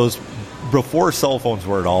had those before cell phones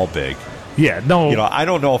were at all big. Yeah, no. I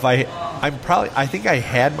don't know if I think I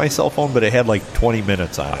had my cell phone, but it had like 20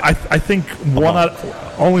 minutes on it. I think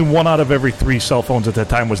only one out of every 3 cell phones at that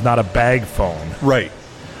time was not a bag phone. Right.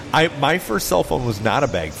 My first cell phone was not a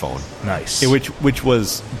bag phone. Nice. Which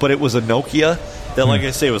was, but it was a Nokia that, like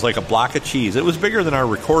I say, was like a block of cheese. It was bigger than our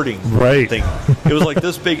recording thing. It was like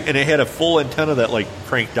this big, and it had a full antenna that like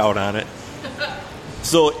cranked out on it.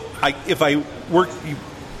 So if I worked,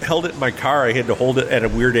 held it in my car, I had to hold it at a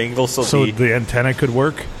weird angle so the antenna could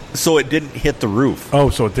work. so it didn't hit the roof. Oh,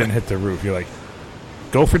 so it didn't hit the roof. You're like,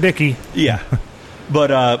 go for Dickie. Yeah. But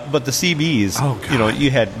the CBs, Oh, God. you know,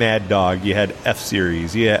 you had Mad Dog, you had F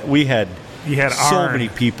Series, we had You had so Arn. many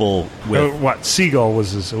people with What Seagull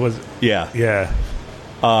was? yeah.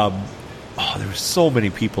 Oh, there were so many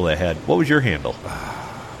people that had. What was your handle?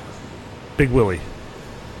 Big Willie.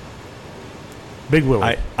 Big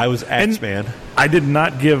Willie. I was X-Man. I did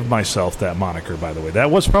not give myself that moniker, by the way. That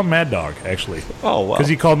was from Mad Dog, actually. Oh, wow. Because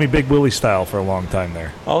he called me Big Willie style for a long time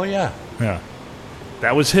there. Oh, yeah. Yeah.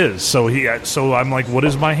 That was his. So I'm like, what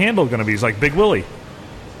is my handle going to be? He's like, Big Willie.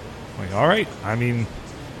 I'm like, all right. I mean,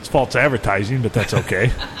 it's false advertising, but that's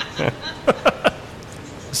okay.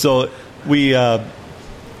 So we had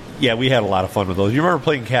a lot of fun with those. You remember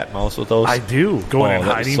playing cat and mouse with those? I do. Going in that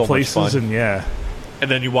was hiding so much places fun. and yeah. And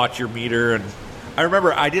then you watch your meter. And I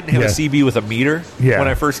remember I didn't have a CB with a meter Yeah. when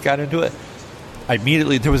I first got into it.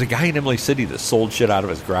 There was a guy in Emily City that sold shit out of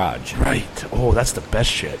his garage. Right. Oh, that's the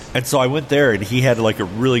best shit. And so I went there, and he had like a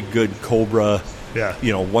really good Cobra, Yeah.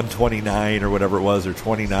 129 or whatever it was, or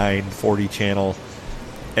 29, 40 channel.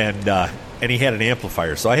 And he had an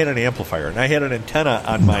amplifier. So I had an amplifier, and I had an antenna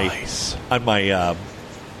on Nice. my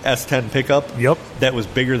S10 pickup. Yep. That was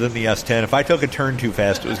bigger than the S10. If I took a turn too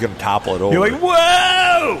fast, it was going to topple it over. You're like,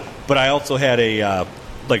 whoa! But I also had a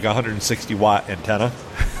 160 watt antenna,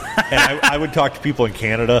 and I would talk to people in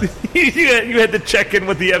Canada. You had to check in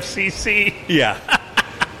with the FCC. Yeah.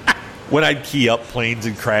 When I'd key up planes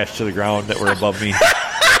and crash to the ground that were above me.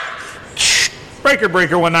 Breaker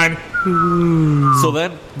 19. So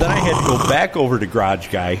then I had to go back over to Garage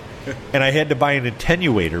Guy, and I had to buy an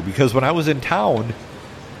attenuator because when I was in town,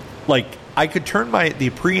 like I could turn the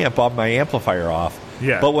preamp on my amplifier off.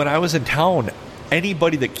 Yeah. But when I was in town,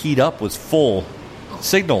 anybody that keyed up was full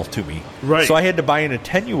signal to me. Right. So I had to buy an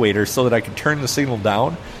attenuator so that I could turn the signal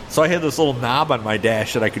down. So I had this little knob on my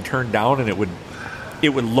dash that I could turn down, and it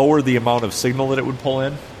would lower the amount of signal that it would pull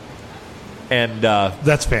in. And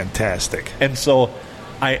That's fantastic. and so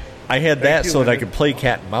I had that so that I could play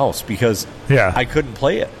cat and mouse because Yeah. I couldn't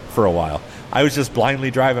play it for a while. I was just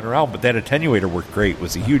blindly driving around, but that attenuator worked great. It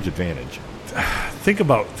was a huge advantage. Think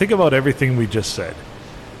about everything we just said,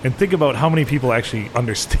 and think about how many people actually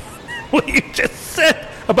understand what you just said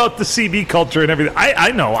about the CB culture and everything.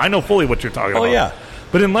 I know fully what you're talking about. Oh, yeah.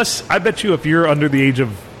 But I bet you if you're under the age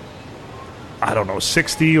of, I don't know,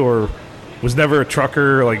 60 or was never a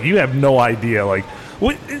trucker, like you have no idea. Like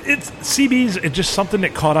it's CBs. It's just something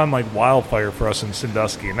that caught on like wildfire for us in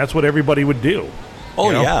Sandusky, and that's what everybody would do. Oh,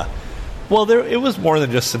 you know? yeah. Well, it was more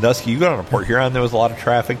than just Sandusky. You got on a Port Huron, there was a lot of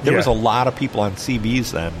traffic. There Yeah. was a lot of people on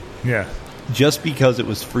CBs then. Yeah. Just because it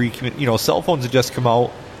was free. Cell phones had just come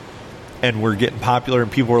out and were getting popular, and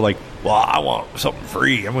people were like, well, I want something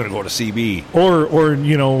free. I'm going to go to CB. Or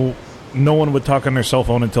no one would talk on their cell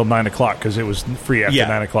phone until 9 o'clock because it was free after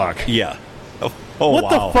 9 o'clock. Yeah. Oh, What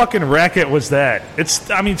wow. the fucking racket was that?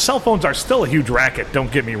 Cell phones are still a huge racket,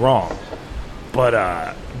 don't get me wrong. But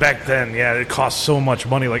back then, yeah, it cost so much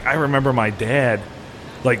money. Like, I remember my dad,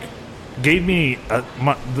 gave me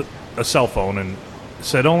a cell phone and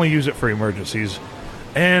said only use it for emergencies.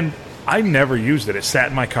 And I never used it. It sat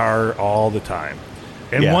in my car all the time.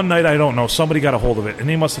 And Yeah. one night, I don't know, somebody got a hold of it, and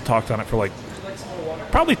they must have talked on it for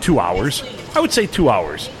probably 2 hours. I would say 2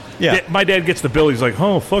 hours. Yeah. My dad gets the bill. He's like,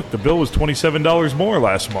 oh, fuck, the bill was $27 more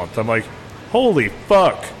last month. I'm like, holy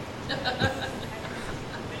fuck.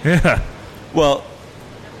 Yeah. Well,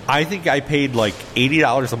 I think I paid like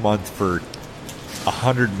 $80 a month for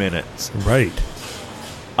 100 minutes Right.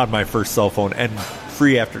 on my first cell phone and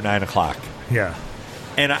free after 9 o'clock. Yeah.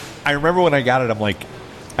 And I remember when I got it,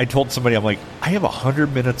 I told somebody, I have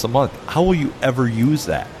 100 minutes a month. How will you ever use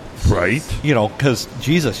that? Right. Because,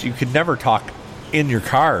 Jesus, you could never talk in your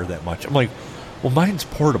car that much. I'm like, well, mine's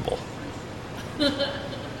portable.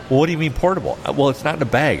 Well, what do you mean portable? Well, it's not in a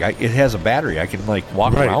bag. It has a battery. I can,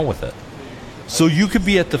 walk Right. around with it. So you could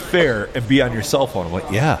be at the fair and be on your cell phone. I'm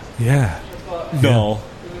like, yeah. Yeah. No.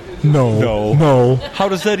 No. No. No. How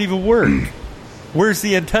does that even work? Where's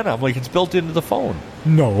the antenna? I'm like, it's built into the phone.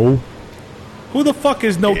 No. Who the fuck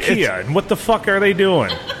is Nokia, and what the fuck are they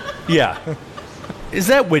doing? Yeah. Is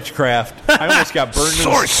that witchcraft? I almost got burned.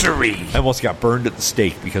 Sorcery. I almost got burned at the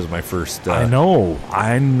stake because of my first. I know.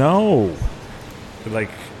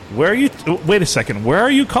 Where are you? Wait a second. Where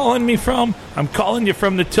are you calling me from? I'm calling you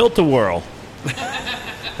from the Tilt-A-Whirl.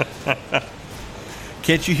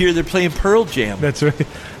 Can't you hear they're playing Pearl Jam? That's right.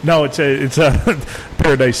 No, it's a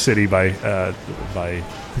Paradise City by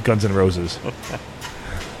Guns N' Roses.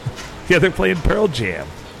 Yeah, they're playing Pearl Jam.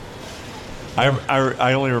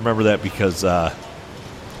 I only remember that because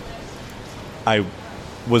I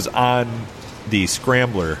was on the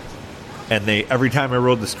Scrambler, and every time I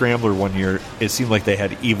rode the Scrambler one year, it seemed like they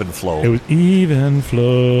had even flow. It was even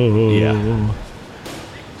flow. Yeah.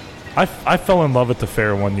 I fell in love at the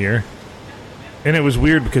fair one year. And it was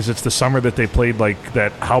weird because it's the summer that they played like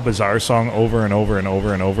that How Bizarre song over and over and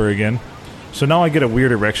over and over again. So now I get a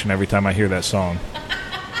weird erection every time I hear that song.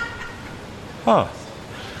 Huh.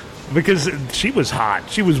 Because she was hot.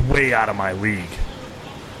 She was way out of my league.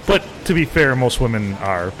 But to be fair, most women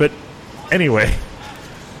are. But anyway.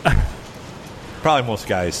 Probably most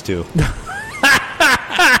guys, too.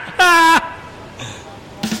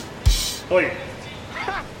 Oh, yeah.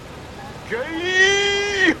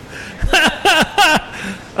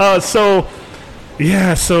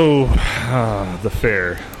 The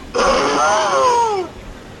fair.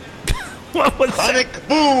 What was Sonic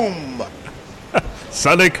Boom!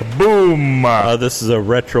 Sonic Boom! This is a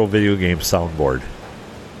retro video game soundboard.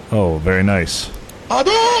 Oh, very nice.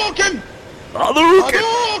 Hadouken!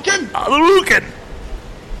 Hadouken! Hadouken!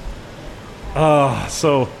 Hadouken!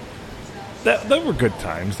 So that were good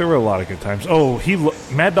times. There were a lot of good times. Oh,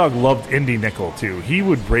 Mad Dog loved Indy Nickel too. He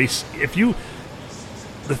would race.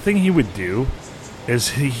 The thing he would do is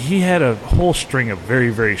he had a whole string of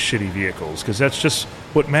very, very shitty vehicles because that's just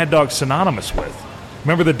what Mad Dog's synonymous with.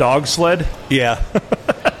 Remember the dog sled? Yeah.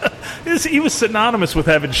 He was synonymous with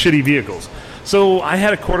having shitty vehicles. So I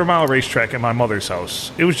had a quarter-mile racetrack at my mother's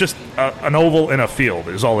house. It was just an oval in a field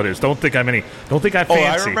is all it is. Don't think I fancy. Oh,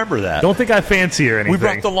 I remember that. Don't think I fancy or anything. We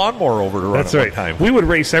brought the lawnmower over to run That's it right. one time. We would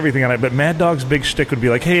race everything on it, but Mad Dog's big shtick would be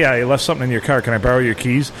like, hey, I left something in your car. Can I borrow your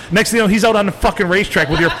keys? Next thing you know, he's out on the fucking racetrack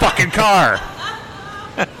with your fucking car.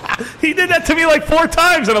 He did that to me like 4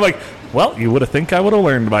 times, and I'm like, well, you would have think I would have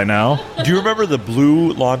learned by now. Do you remember the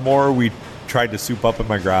blue lawnmower we tried to soup up in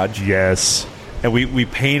my garage? Yes. And we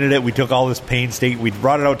painted it. We took all this painstaking. We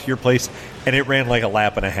brought it out to your place, and it ran like a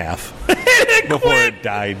lap and a half before it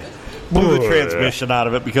died. Blew the transmission out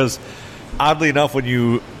of it because, oddly enough, when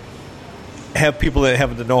you have people that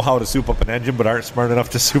happen to know how to soup up an engine but aren't smart enough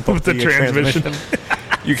to soup up the transmission,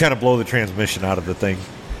 you kind of blow the transmission out of the thing.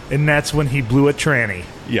 And that's when he blew a tranny.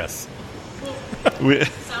 Yes.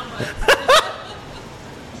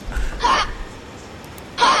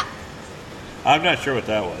 I'm not sure what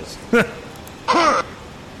that was.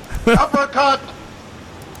 Uppercut!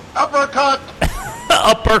 Uppercut!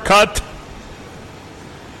 Uppercut!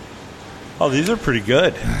 Oh, these are pretty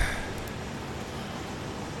good.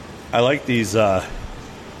 I like these soundboards.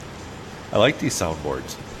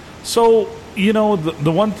 So,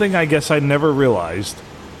 the one thing I guess I never realized,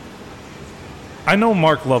 I know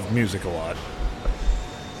Mark loved music a lot,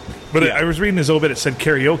 but Yeah. I was reading his obit, it said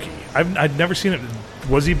karaoke. I'd never seen it.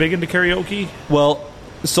 Was he big into karaoke? Well,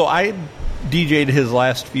 so I DJ'd his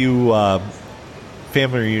last few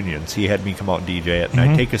family reunions. He had me come out and DJ it, and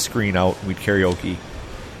I'd take a screen out, and we'd karaoke.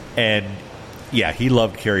 And, yeah, he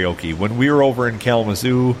loved karaoke. When we were over in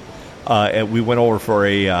Kalamazoo, we went over for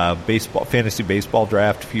a fantasy baseball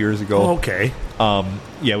draft a few years ago. Oh, okay.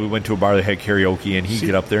 Yeah, we went to a bar that had karaoke, and he'd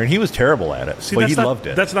get up there, and he was terrible at it, but he loved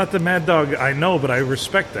it. That's not the Mad Dog I know, but I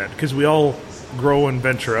respect that because we all grow and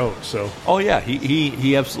venture out. So, oh yeah,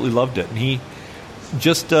 he absolutely loved it, and he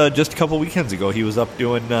just a couple weekends ago he was up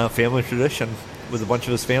doing Family Tradition with a bunch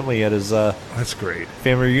of his family at his that's great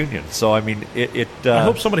family reunion. So I mean, it. I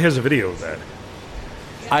hope somebody has a video of that.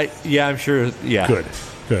 I'm sure. Yeah,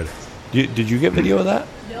 good. Did you get video of that?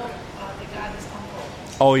 No, the guy was uncle.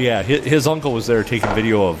 Oh yeah, his uncle was there taking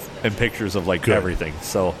video of and pictures of like Good. everything.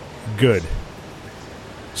 So Good.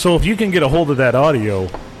 So if you can get a hold of that audio,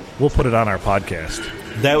 we'll put it on our podcast.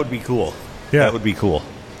 that would be cool. Yeah. That would be cool.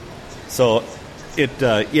 So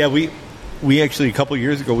we actually a couple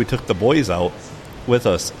years ago we took the boys out with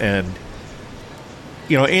us, and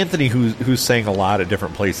Anthony who sang a lot at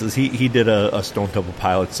different places. He did a Stone Temple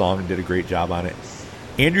Pilots song and did a great job on it.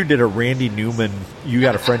 Andrew did a Randy Newman "You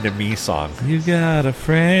Got a Friend in Me" song. You got a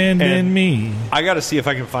friend And in me. I got to see if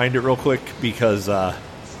I can find it real quick because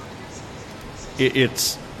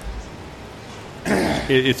it's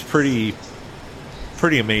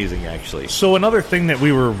pretty amazing actually. So another thing that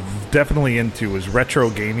we were definitely into was retro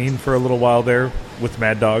gaming for a little while there with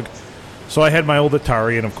Mad Dog. So I had my old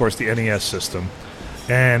Atari and of course the NES system.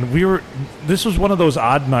 And this was one of those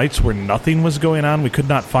odd nights where nothing was going on. We could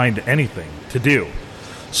not find anything to do.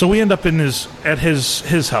 So we end up at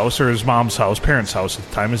his house or his mom's house, parents' house at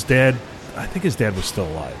the time. I think his dad was still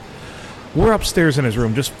alive. We're upstairs in his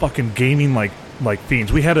room just fucking gaming like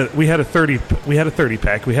fiends. We had a 30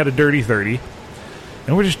 pack. We had a dirty 30.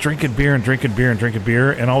 And we're just drinking beer,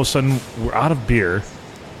 and all of a sudden we're out of beer.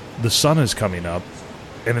 The sun is coming up,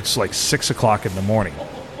 and it's like 6 o'clock in the morning.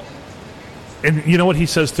 And you know what he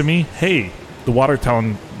says to me? Hey, the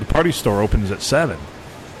Watertown, the party store opens at 7.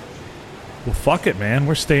 Well, fuck it, man.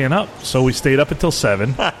 We're staying up. So we stayed up until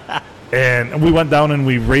 7. And we went down and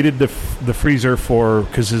we raided the freezer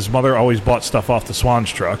because his mother always bought stuff off the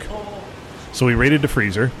Swan's truck. So we raided the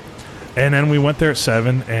freezer. And then we went there at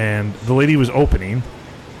 7, and the lady was opening.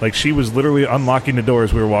 Like, she was literally unlocking the door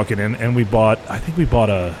as we were walking in, and we bought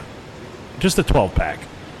just a 12-pack.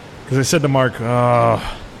 Because I said to Mark,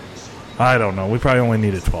 I don't know, we probably only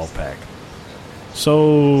need a 12-pack.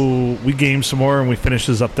 So we gamed some more, and we finished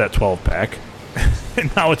up that 12-pack.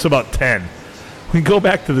 And now it's about 10. We go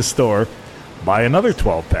back to the store, buy another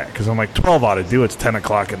 12-pack, because I'm like, 12 ought to do, it's 10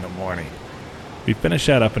 o'clock in the morning. We finish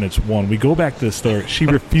that up, and it's 1. We go back to the store. She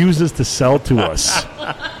refuses to sell to us.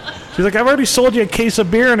 She's like, I've already sold you a case of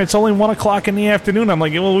beer, and it's only 1 o'clock in the afternoon. I'm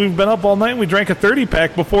like, well, we've been up all night, and we drank a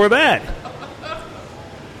 30-pack before that.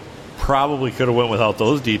 Probably could have went without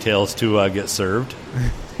those details to get served.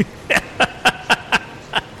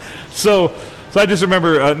 So I just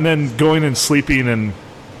remember and then going and sleeping, and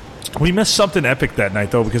we missed something epic that night,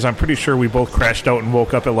 though, because I'm pretty sure we both crashed out and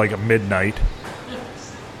woke up at like midnight.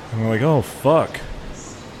 And we're like, oh, fuck.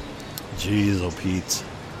 Jeez, oh, Pete.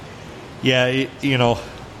 Yeah, you know,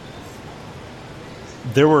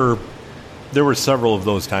 there were several of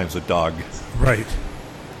those times with Dog. Right.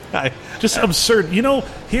 Just absurd. You know,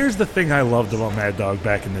 here's the thing I loved about Mad Dog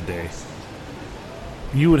back in the day.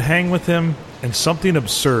 You would hang with him, and something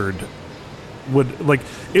absurd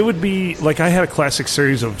it would be like I had a classic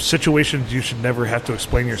series of situations you should never have to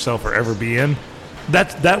explain yourself or ever be in.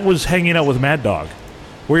 That was hanging out with Mad Dog,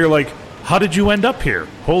 where you're like, how did you end up here?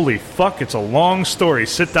 Holy fuck, it's a long story.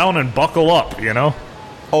 Sit down and buckle up, you know?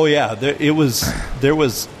 Oh, yeah. There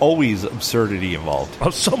was always absurdity involved.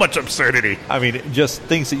 Oh, so much absurdity. I mean, just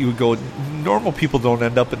things that you would go, normal people don't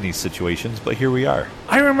end up in these situations, but here we are.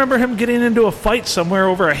 I remember him getting into a fight somewhere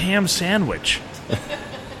over a ham sandwich.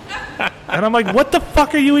 And I'm like, what the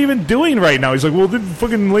fuck are you even doing right now? He's like, well, the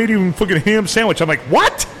fucking lady and fucking ham sandwich. I'm like,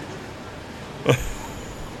 what?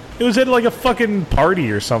 It was at like a fucking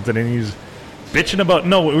party or something, and he's bitching about...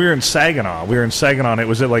 No, we were in Saginaw. And it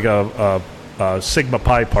was at like a Sigma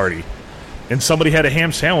Pi party. And somebody had a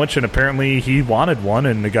ham sandwich, and apparently he wanted one,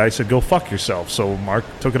 and the guy said, go fuck yourself. So Mark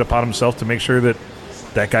took it upon himself to make sure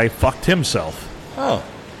that guy fucked himself. Oh.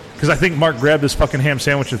 Because I think Mark grabbed his fucking ham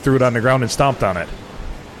sandwich and threw it on the ground and stomped on it.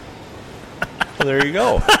 Well, there you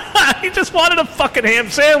go. He just wanted a fucking ham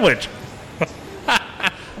sandwich.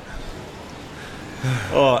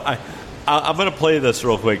 Oh, I'm going to play this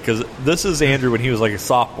real quick, because this is Andrew when he was like a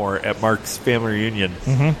sophomore at Mark's family reunion,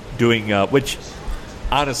 doing, which,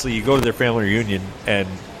 honestly, you go to their family reunion, and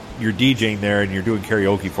you're DJing there, and you're doing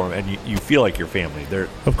karaoke for them, and you feel like your family. They're,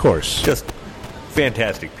 of course, just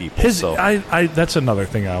fantastic people. That's another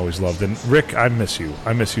thing I always loved. And Rick, I miss you.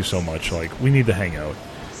 I miss you so much. Like, we need to hang out.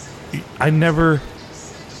 I never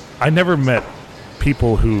met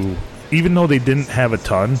people who, even though they didn't have a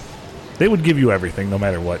ton, they would give you everything no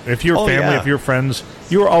matter what. If you're family, if you're friends,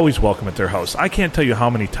 you were always welcome at their house. I can't tell you how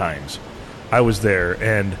many times I was there,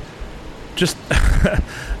 and just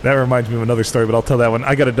that reminds me of another story, but I'll tell that one.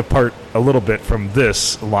 I got to depart a little bit from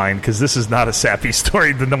this line, because this is not a sappy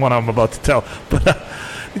story than the one I'm about to tell. But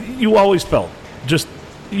you always felt just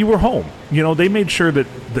you were home. You know, they made sure that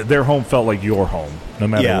their home felt like your home, no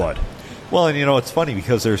matter what. Well, and you know, it's funny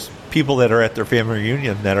because there's people that are at their family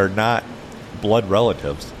reunion that are not blood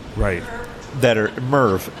relatives. Right. That are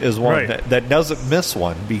Merv is one that doesn't miss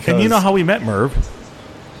one, because... And you know how we met Merv?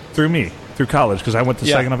 Through me, through college, because I went to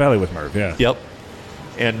Saginaw Valley with Merv, Yep.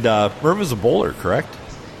 And Merv is a bowler, correct?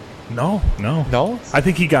 No. No? I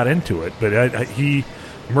think he got into it, but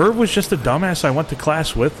Merv was just a dumbass I went to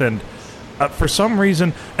class with, and for some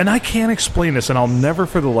reason, and I can't explain this, and I'll never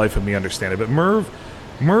for the life of me understand it, but Merv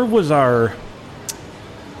was our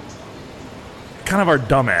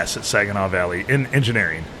dumbass at Saginaw Valley in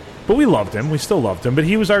engineering. But we loved him. We still loved him. But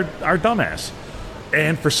he was our dumbass.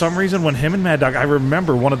 And for some reason, when him and Mad Dog, I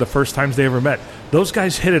remember one of the first times they ever met, those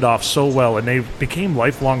guys hit it off so well, and they became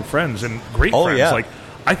lifelong friends and great friends. Yeah. Like,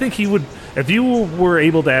 I think he would, if you were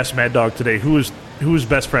able to ask Mad Dog today who his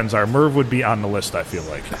best friends are, Merv would be on the list, I feel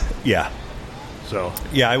like. Yeah. So.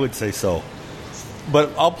 Yeah, I would say so.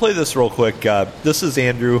 But I'll play this real quick. This is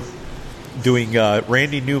Andrew doing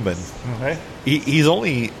Randy Newman. Okay. He's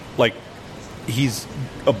only, he's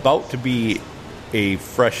about to be a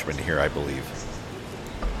freshman here, I believe.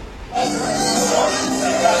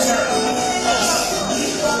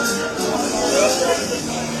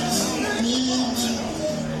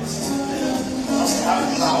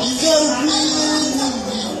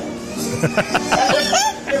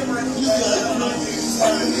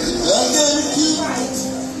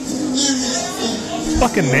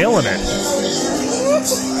 Fucking nailing it.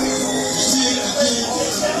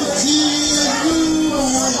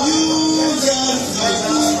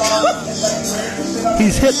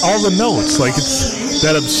 He's hit all the notes. Like, it's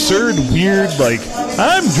that absurd, weird, like,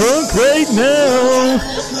 I'm drunk right now.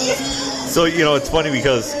 So, it's funny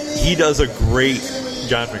because he does a great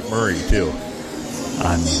John McMurray, too.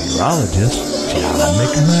 I'm meteorologist John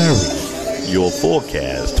McMurray. Your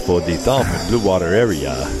forecast for the Thumb and Blue Water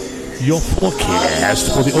area. Your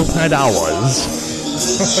forecast for the overnight hours.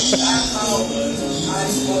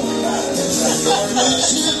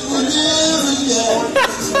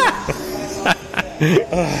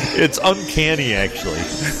 It's uncanny, actually.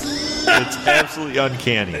 It's absolutely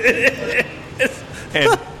uncanny.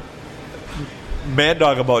 And Mad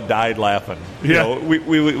Dog about died laughing. Yeah.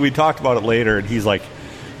 We talked about it later, and he's like,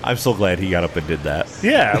 I'm so glad he got up and did that.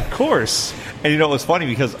 Yeah, of course. And it was funny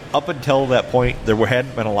because up until that point, there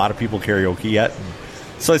hadn't been a lot of people karaoke yet. And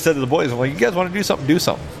so I said to the boys, I'm like, you guys want to do something? Do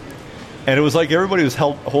something. And it was like everybody was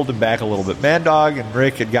holding back a little bit. Mad Dog and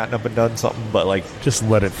Rick had gotten up and done something, but like... Just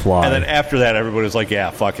let it fly. And then after that, everybody was like, yeah,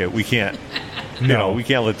 fuck it. We can't... No. We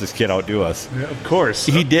can't let this kid outdo us. Yeah, of course.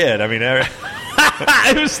 He did. I mean...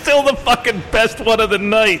 It was still the fucking best one of the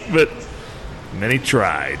night, but... And then he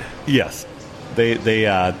tried. Yes. They did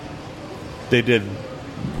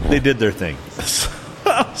their thing.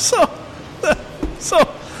 So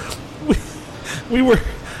we were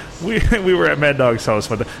at Mad Dog's house,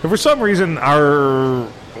 but for some reason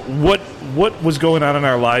what was going on in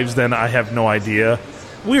our lives then, I have no idea.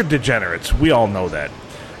 We're degenerates. We all know that.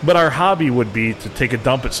 But our hobby would be to take a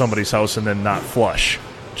dump at somebody's house and then not flush,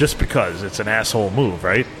 just because it's an asshole move,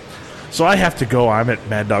 right? So I have to go. I'm at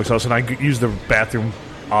Mad Dog's house, and I use the bathroom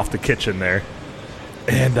off the kitchen there,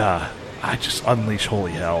 and I just unleash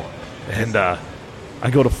holy hell, and I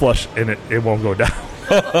go to flush, and it won't go down.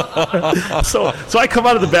 So I come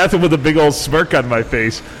out of the bathroom with a big old smirk on my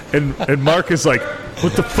face, and Mark is like,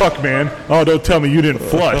 "What the fuck, man? Oh, don't tell me you didn't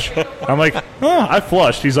flush." I'm like, "Oh, I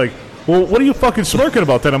flushed." He's like, "Well, what are you fucking smirking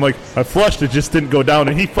about then?" I'm like, "I flushed, it just didn't go down."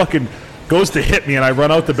 And he fucking goes to hit me, and I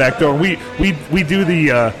run out the back door. And we do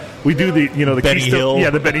the the Benny Hill. Yeah,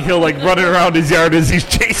 the Benny Hill, like running around his yard as he's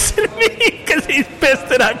chasing me because he's pissed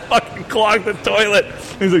that I fucking clogged the toilet.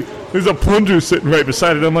 He's like, there's a plunger sitting right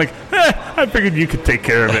beside it. I'm like, I figured you could take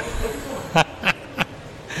care of it.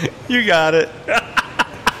 You got it.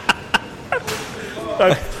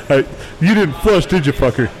 You didn't flush, did you,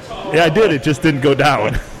 fucker? Yeah, I did. It just didn't go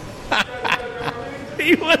down.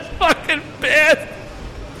 He was fucking pissed.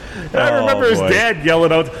 I remember his dad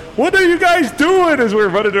yelling out, "What are you guys doing?" as we were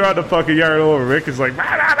running around the fucking yard over. Rick is like, "Blah,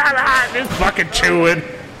 blah, blah, blah," just fucking chewing.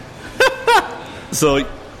 So,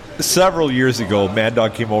 several years ago, Mad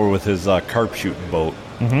Dog came over with his carp shooting boat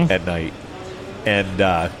at night,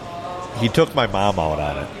 and he took my mom out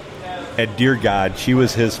on it. And dear God, she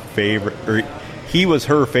was his favorite, or he was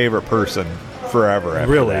her favorite person forever.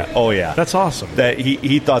 After Really? that. Oh yeah, That's awesome. That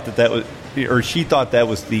he thought that was, or she thought that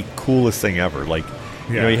was the coolest thing ever. Like,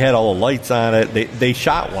 Yeah. he had all the lights on it. They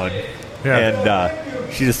shot one, Yeah.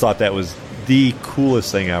 and she just thought that was the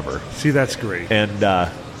coolest thing ever. See, that's great. And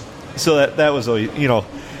so that was always,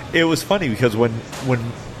 it was funny because when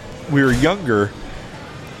we were younger,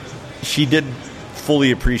 she didn't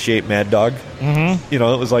fully appreciate Mad Dog. Mm-hmm. It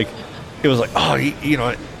was like, oh,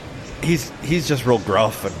 he's just real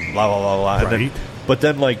gruff and blah blah blah blah. Right. And then, but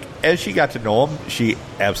then, like, as she got to know him, she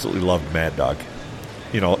absolutely loved Mad Dog.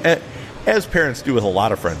 As parents do with a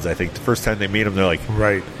lot of friends, I think the first time they meet him, they're like,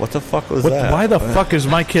 Right. what the fuck was that? Why the fuck is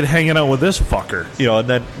my kid hanging out with this fucker? And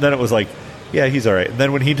then it was like, yeah, he's all right. And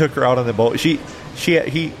then when he took her out on the boat, he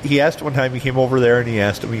asked one time, he came over there and he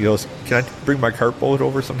asked him, he goes, "Can I bring my carp boat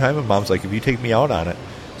over sometime?" And Mom's like, "If you take me out on it."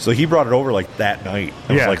 So he brought it over like that night.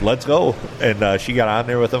 I was like, "Let's go." And she got on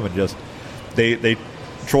there with him and just they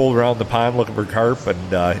trolled around the pond looking for carp,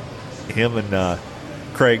 and him and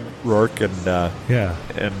Craig Rourke and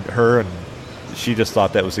and her, and she just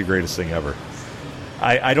thought that was the greatest thing ever.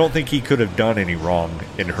 I don't think he could have done any wrong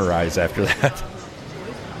in her eyes after that.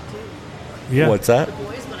 Yeah. What's that? The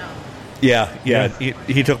boys went out. Yeah.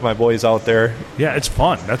 He took my boys out there. Yeah, it's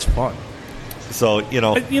fun. That's fun. So,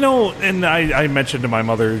 And I mentioned to my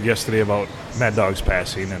mother yesterday about Mad Dog's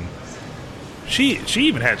passing, and she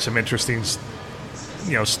even had some interesting,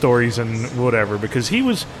 stories and whatever, because he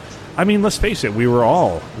was, I mean, let's face it, we were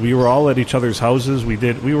all at each other's houses. We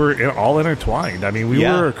were all intertwined. I mean, we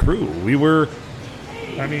were a crew.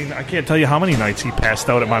 I mean, I can't tell you how many nights he passed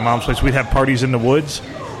out at my mom's place. We'd have parties in the woods,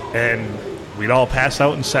 and we'd all pass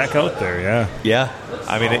out and sack out there. Yeah. Yeah.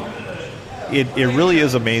 I mean, it really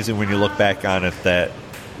is amazing when you look back on it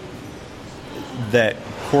that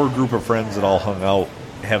core group of friends that all hung out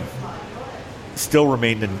have still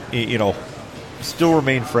remained still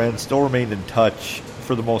remained friends, still remained in touch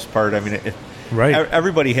for the most part. I mean, Right.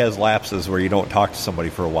 everybody has lapses where you don't talk to somebody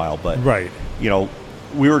for a while, but Right.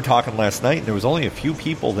 We were talking last night, and there was only a few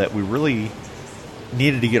people that we really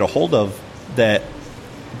needed to get a hold of that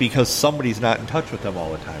because somebody's not in touch with them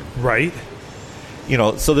all the time. Right.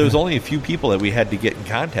 So there was only a few people that we had to get in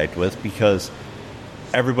contact with because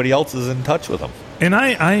everybody else is in touch with them. And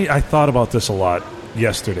I thought about this a lot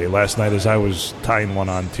last night, as I was tying one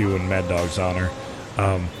on too in Mad Dog's honor.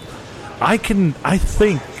 I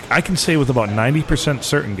think I can say with about 90%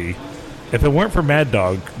 certainty, if it weren't for Mad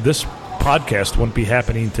Dog, this podcast wouldn't be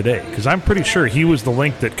happening today. Because I'm pretty sure he was the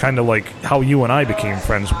link that kind of like how you and I became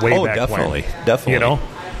friends way back definitely, when. definitely.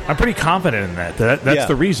 I'm pretty confident in that's Yeah.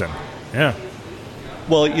 the reason. Yeah.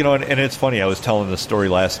 Well, and it's funny. I was telling this story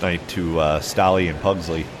last night to Stolly and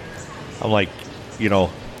Pugsley. I'm like,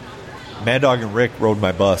 Mad Dog and Rick rode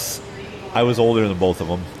my bus. I was older than both of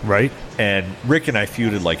them. Right. And Rick and I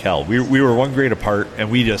feuded like hell. We were one grade apart,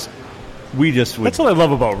 and we just would. That's what I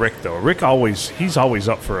love about Rick, though. Rick he's always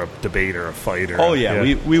up for a debate or a fight. Or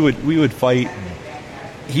we would fight.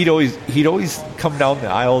 And he'd always come down the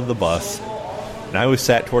aisle of the bus, and I always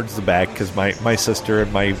sat towards the back because my sister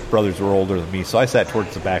and my brothers were older than me, so I sat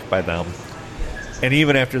towards the back by them. And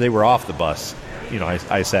even after they were off the bus,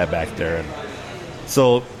 I sat back there, and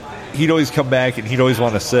so he'd always come back, and he'd always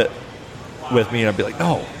want to sit with me, and I'd be like,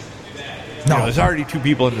 no, there's already two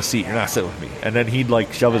people in the seat. You're not sitting with me. And then he'd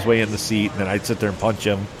like shove his way in the seat, and then I'd sit there and punch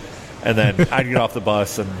him, and then I'd get off the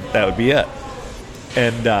bus, and that would be it.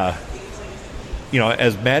 And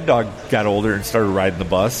as Mad Dog got older and started riding the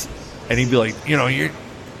bus, and he'd be like, you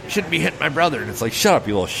shouldn't be hitting my brother, and it's like, shut up,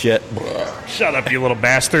 you little shit. Shut up, you little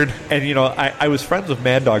bastard. And I was friends with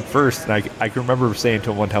Mad Dog first, and I can remember saying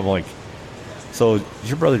to him one time, like, so does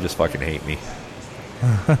your brother just fucking hate me?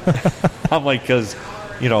 I'm like, because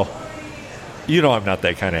I'm not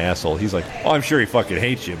that kind of asshole. He's like, oh, I'm sure he fucking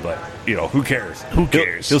hates you, but who cares? Who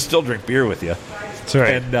cares? He'll still drink beer with you. That's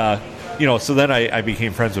right. And so then I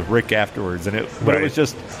became friends with Rick afterwards, and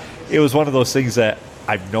it was one of those things that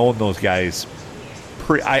I've known those guys.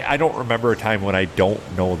 I don't remember a time when I don't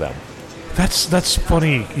know them. That's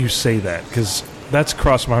funny you say that, because that's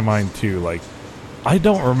crossed my mind too. Like, I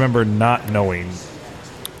don't remember not knowing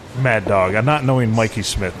Mad Dog, not knowing Mikey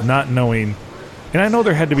Smith, not knowing, and I know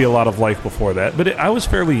there had to be a lot of life before that, but I was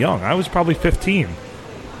fairly young. I was probably 15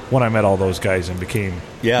 when I met all those guys and became,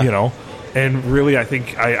 and really I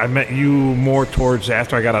think I met you more towards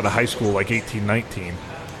after I got out of high school, like 18, 19,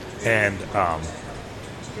 and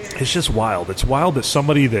it's just wild. It's wild that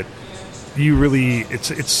somebody that you really,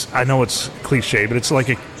 it's I know it's cliche, but it's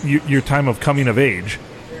like your time of coming of age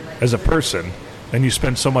as a person, and you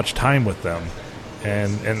spend so much time with them.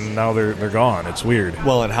 And now they're gone. It's weird.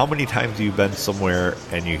 Well, and how many times have you been somewhere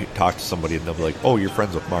and you talk to somebody and they'll be like, "Oh, you're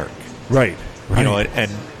friends with Mark," right?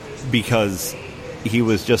 And because he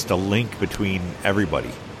was just a link between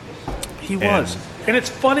everybody. He was, and it's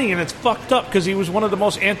funny and it's fucked up because he was one of the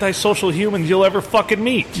most antisocial humans you'll ever fucking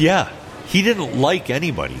meet. Yeah, he didn't like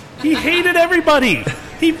anybody. He hated everybody.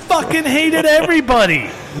 He fucking hated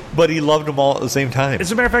everybody. But he loved them all at the same time.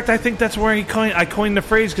 As a matter of fact, I think that's where I coined the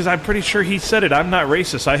phrase, because I'm pretty sure he said it. I'm not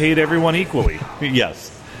racist. I hate everyone equally.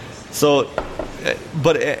 Yes. So,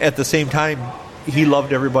 but at the same time, he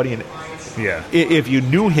loved everybody. And yeah, if you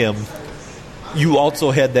knew him, you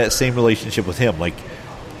also had that same relationship with him. Like,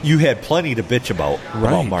 you had plenty to bitch about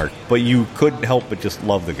Mark, but you couldn't help but just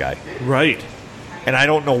love the guy. Right. And I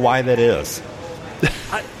don't know why that is.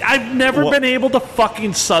 I've never been able to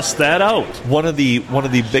fucking suss that out. One of the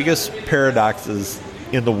biggest paradoxes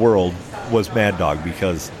in the world was Mad Dog,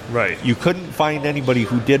 because you couldn't find anybody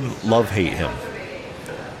who didn't hate him.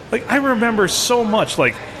 Like, I remember so much,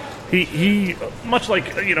 like he much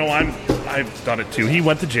like I've done it too. He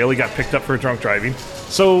went to jail. He got picked up for drunk driving.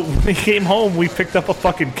 So when he came home, we picked up a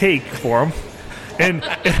fucking cake for him. And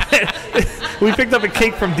we picked up a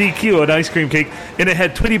cake from DQ, an ice cream cake, and it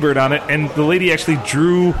had Tweety Bird on it, and the lady actually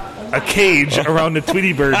drew a cage around the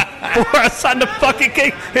Tweety Bird for us on the fucking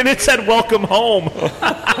cake, and it said, "Welcome home."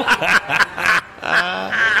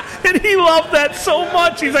 And he loved that so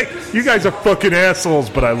much. He's like, "You guys are fucking assholes,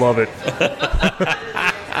 but I love it."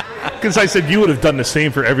 Because I said, "You would have done the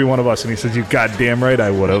same for every one of us," and he says, "You goddamn right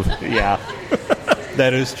I would have." Yeah,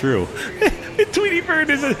 that is true. Tweety Bird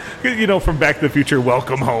is from Back to the Future,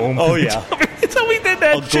 "Welcome home." Oh, yeah. It's how we did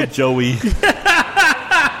that Uncle shit. Joey.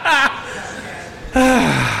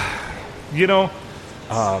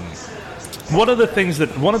 One of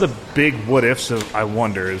the big what ifs I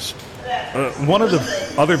wonder is one of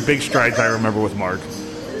the other big strides I remember with Mark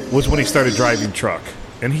was when he started driving truck,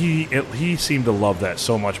 and he seemed to love that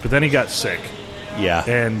so much. But then he got sick, Yeah.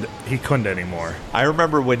 and he couldn't anymore. I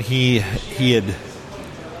remember when he had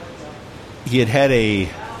a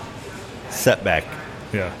setback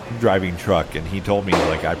Yeah, driving truck, and he told me,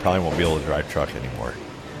 like, I probably won't be able to drive truck anymore.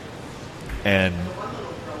 And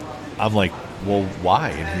I'm like, well, why?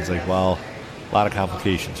 And he's like, well, a lot of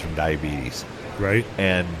complications from diabetes. right.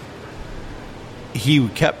 And he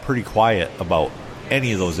kept pretty quiet about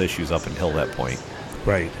any of those issues up until that point.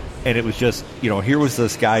 Right. And it was just, here was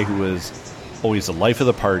this guy who was always the life of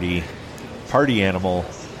the party animal,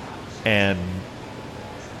 and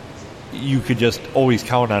you could just always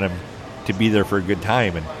count on him to be there for a good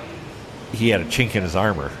time, and he had a chink in his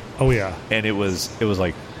armor. Oh yeah. And it was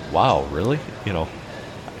like, wow, really?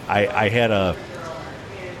 I had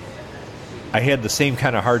the same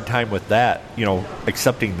kind of hard time with that,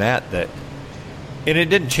 accepting that, and it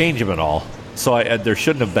didn't change him at all. So there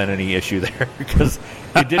shouldn't have been any issue there, because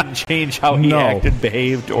it didn't change how he No. acted,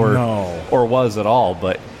 behaved, or No. or was at all.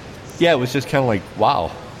 But yeah, it was just kind of like,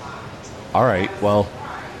 wow, all right, well,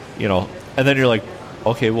 and then you're like,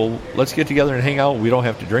 okay, well, let's get together and hang out. We don't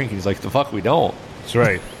have to drink. He's like, the fuck we don't. That's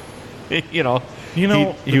right. You know,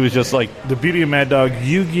 he was just like, The beauty of Mad Dog,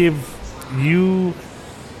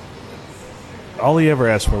 all he ever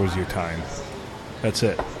asked for was your time. That's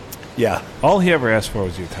it. yeah. All he ever asked for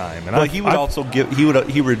was your time. And But he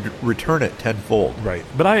would return it tenfold. Right.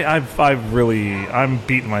 But I'm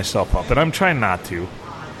beating myself up, and I'm trying not to.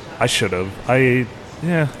 I should have.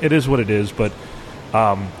 It is what it is, but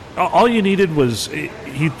all you needed was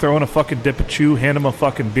he'd throw in a fucking dip of chew, hand him a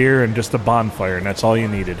fucking beer, and just a bonfire, and that's all you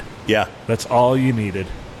needed. Yeah. That's all you needed.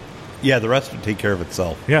 Yeah, the rest would take care of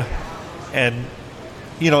itself. Yeah. And,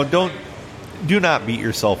 do not beat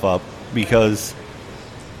yourself up, because,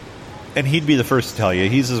 and he'd be the first to tell you,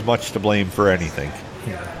 he's as much to blame for anything.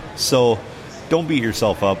 Yeah. So don't beat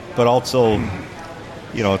yourself up, but also,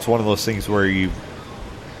 it's one of those things where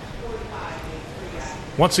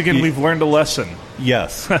Once again, we've learned a lesson.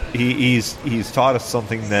 yes, he's taught us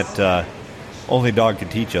something that only dog can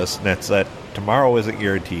teach us, and that's that tomorrow isn't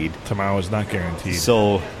guaranteed. Tomorrow is not guaranteed.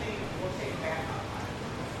 So,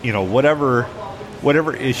 whatever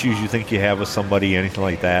issues you think you have with somebody, anything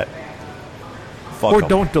like that, fuck or 'em.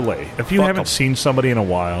 don't delay. If you Fuck haven't 'em. seen somebody in a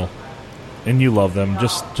while and you love them,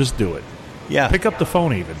 just do it. Yeah. Pick up the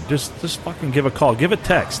phone even. Just fucking give a call. Give a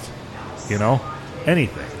text.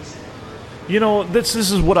 Anything. This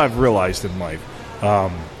is what I've realized in life. I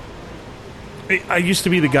used to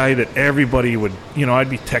be the guy that everybody would, I'd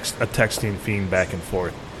be a texting fiend back and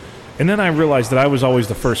forth. And then I realized that I was always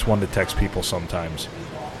the first one to text people sometimes.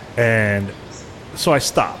 And so I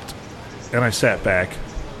stopped. And I sat back.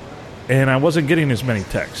 And I wasn't getting as many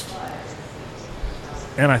texts.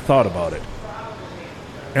 And I thought about it.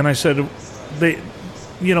 And I said,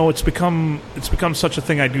 it's become such a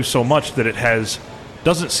thing I do so much that it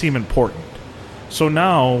doesn't seem important. So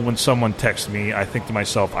now when someone texts me, I think to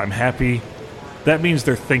myself, I'm happy. That means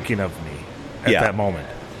they're thinking of me at that moment.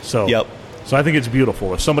 So, Yep. So I think it's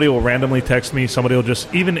beautiful. If somebody will randomly text me, somebody will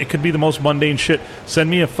it could be the most mundane shit. Send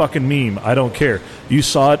me a fucking meme. I don't care. You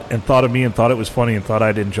saw it and thought of me and thought it was funny and thought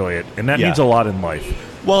I'd enjoy it. And that Yeah. means a lot in life.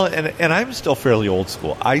 Well, and I'm still fairly old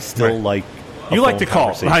school. I still Right. like a You like phone to call.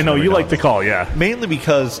 conversation I know every you now like and to then. call, yeah. Mainly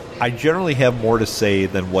because I generally have more to say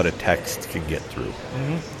than what a text can get through.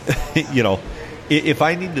 Mm-hmm. If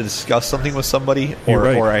I need to discuss something with somebody, You're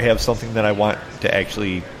right. or I have something that I want to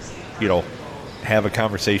actually, have a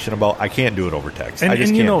conversation about, I can't do it over text. I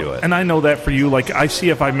just can't do it. And I know that for you. Like, I see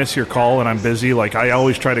if I miss your call and I'm busy, like, I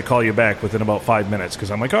always try to call you back within about 5 minutes because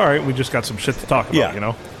I'm like, all right, we just got some shit to talk about,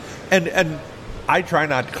 Yeah. And I try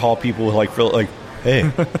not to call people who hey,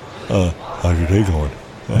 how's your day going?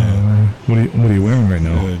 What are you wearing right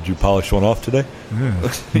now? Did you polish one off today?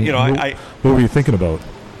 I What were you thinking about?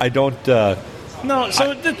 I don't. No,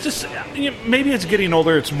 so it's just maybe it's getting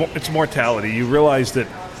older. It's mortality. You realize that,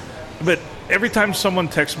 but every time someone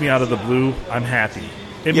texts me out of the blue, I'm happy.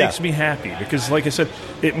 It Yeah. makes me happy because, like I said,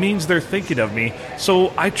 it means they're thinking of me.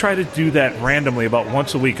 So I try to do that randomly about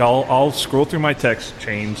once a week. I'll scroll through my text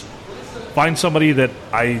chains, find somebody that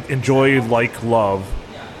I enjoy, love,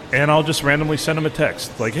 and I'll just randomly send them a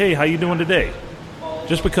text like, "Hey, how you doing today?"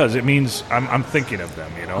 Just because it means I'm thinking of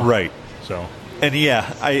them, Right. So. And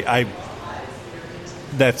yeah, I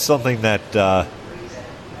that's something that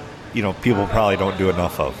people probably don't do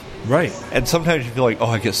enough of. Right. And sometimes you feel like,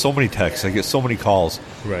 I get so many texts, I get so many calls.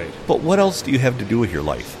 Right. But what else do you have to do with your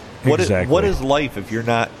life? What Exactly. is life if you're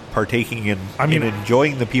not partaking in, I mean, in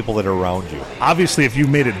enjoying the people that are around you. Obviously, if you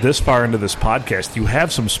made it this far into this podcast, you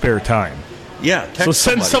have some spare time. Yeah, text So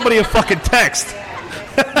send somebody a fucking text.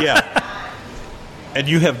 Yeah. And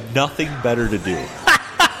you have nothing better to do.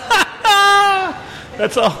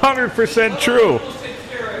 That's 100% true.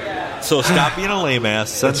 So stop being a lame ass.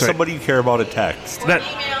 Send That's right. somebody you care about a text.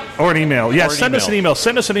 Or an email. Yeah, Or an send us an email.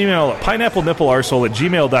 Send us an email at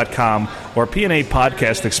pineapplenipplearsehole@gmail.com or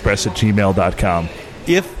pnapodcastexpress@gmail.com.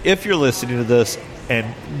 If you're listening to this, and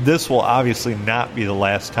this will obviously not be the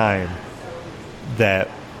last time that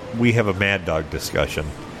we have a Mad Dog discussion,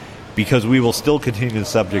 because we will still continue the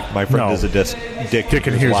subject. My friend No. is a dick,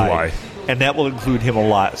 and here's why. And that will include him a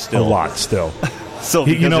lot still. A lot still. So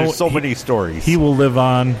because there's so many stories. He will live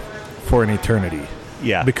on for an eternity.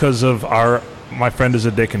 Yeah. Because of my friend is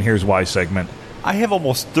a dick and here's why segment. I have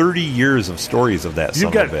almost 30 years of stories of that.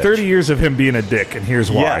 You've got 30 years of him being a dick and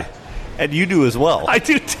here's why. Yeah. And you do as well. I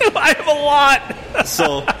do too. I have a lot.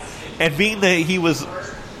 So, and being that he was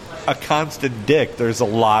a constant dick, there's a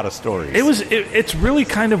lot of stories. It's really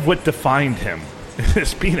kind of what defined him,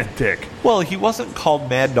 is being a dick. Well, he wasn't called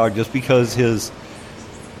Mad Dog just because his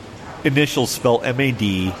initials spell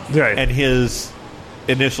M-A-D, Right. and his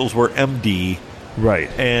initials were M-D, Right.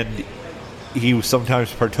 and he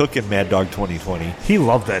sometimes partook in Mad Dog 2020. He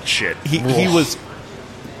loved that shit. He was...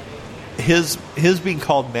 His being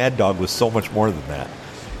called Mad Dog was so much more than that.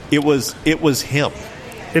 It was him.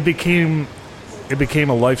 It became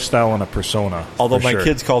a lifestyle and a persona. Although for my sure.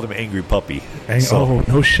 kids called him Angry Puppy. Oh,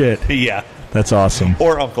 no shit. Yeah. That's awesome.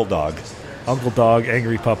 Or Uncle Dog. Uncle Dog,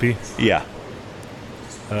 Angry Puppy. Yeah.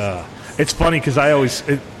 It's funny because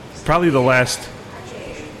probably the last,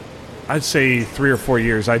 I'd say 3 or 4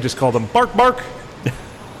 years, I just called him Bark Bark.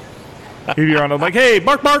 He'd be around, I'm like, hey,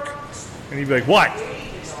 Bark Bark. And he'd be like, what?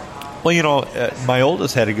 Well, my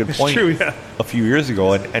oldest had a good point true, yeah. a few years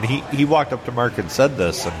ago, and he walked up to Mark and said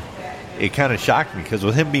this, and it kind of shocked me because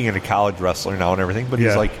with him being a college wrestler now and everything, but he's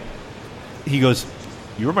Yeah. like, he goes,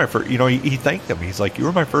 you were my first, he thanked him. He's like, you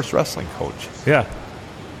were my first wrestling coach. Yeah.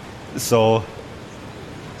 So,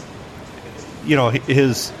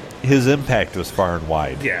 his impact was far and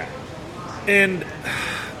wide. Yeah. And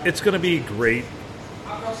it's going to be great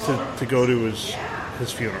to go to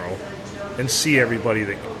his funeral and see everybody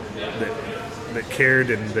that cared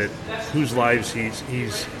and that whose lives he's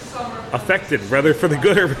affected, whether for the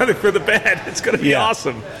good or whether for the bad. It's going to be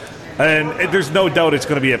awesome. And there's no doubt it's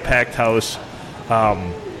going to be a packed house.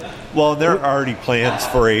 Well, there are already plans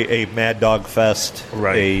for a Mad Dog Fest.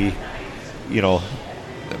 Right.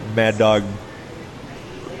 Mad Dog.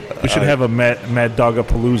 We should have a Mad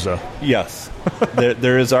Dogapalooza. Yes.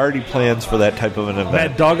 there is already plans for that type of an event.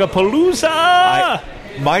 Mad Dogapalooza!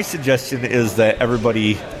 My suggestion is that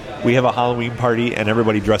we have a Halloween party and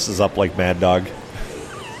everybody dresses up like Mad Dog.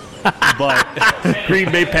 But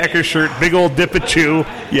Green Bay Packers shirt, big old dip of chew.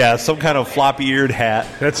 yeah, some kind of floppy-eared hat.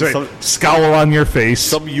 That's right. Scowl on your face.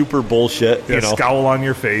 Some Youper bullshit. Yeah, scowl on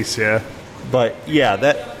your face, yeah. But yeah,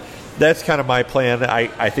 that's kind of my plan.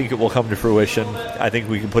 I think it will come to fruition. I think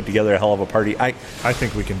we can put together a hell of a party. I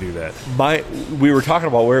think we can do that. We were talking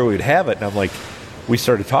about where we'd have it, and I'm like, we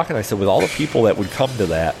started talking. I said, with all the people that would come to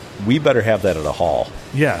that, we better have that at a hall.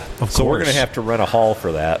 Yeah, of course. So we're going to have to rent a hall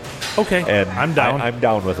for that. Okay, and I'm down. I'm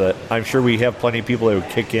down with it. I'm sure we have plenty of people that would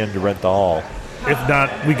kick in to rent the hall. If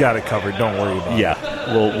not, we got it covered. Don't worry about it.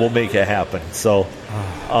 Yeah, we'll make it happen. So,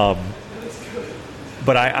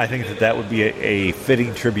 but I think that would be a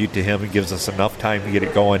fitting tribute to him. It gives us enough time to get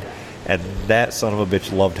it going. And that son of a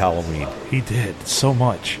bitch loved Halloween. He did so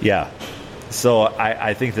much. Yeah. So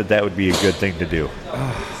I think that would be a good thing to do.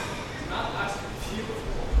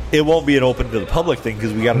 It won't be an open to the public thing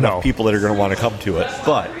because we got enough people that are going to want to come to it.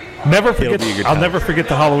 But I'll never forget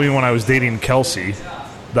the Halloween when I was dating Kelsey,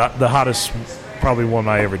 the hottest probably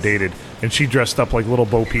woman I ever dated, and she dressed up like Little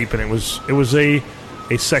Bo Peep, and it was a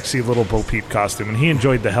sexy Little Bo Peep costume, and he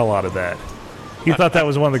enjoyed the hell out of that. He thought that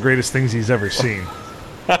was one of the greatest things he's ever seen.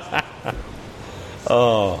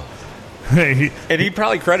 Oh. And he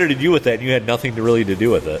probably credited you with that, and you had nothing really to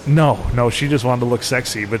do with it. No, she just wanted to look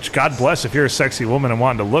sexy. But God bless, if you're a sexy woman and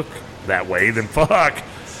wanting to look that way, then fuck.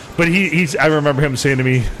 But I remember him saying to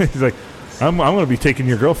me, he's like, I'm going to be taking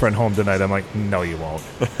your girlfriend home tonight. I'm like, no, you won't.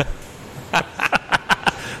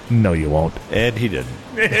 No, you won't. And he didn't.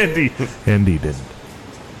 And he didn't.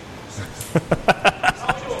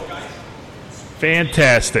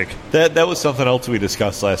 Fantastic. That was something else we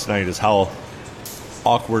discussed last night, is how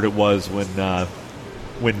awkward it was when Dog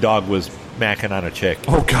was macking on a chick.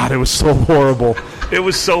 Oh God, it was so horrible. It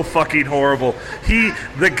was so fucking horrible.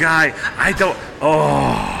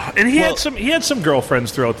 And he Well- had some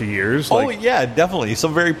girlfriends throughout the years. Oh Like, yeah, definitely.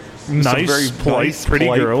 Some very Nice, polite, pretty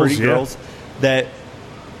girls, yeah. that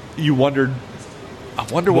you wondered. I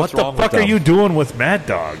wonder what what's the wrong fuck with are them. you doing with Mad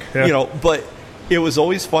Dog? Yeah. You know, but it was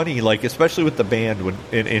always funny, like especially with the band when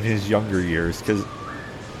in his younger years, because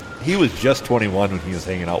he was just 21 when he was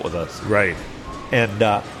hanging out with us, Right.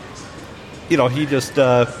 and you know, he just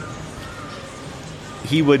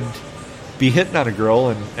he would be hitting on a girl,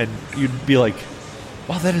 and you'd be like,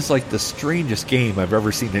 "Wow, that is like the strangest game I've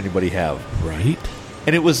ever seen anybody have." Right.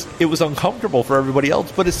 And it was uncomfortable for everybody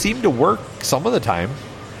else, but it seemed to work some of the time.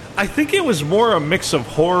 I think it was more a mix of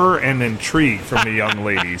horror and intrigue from the young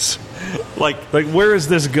ladies. Like, Where is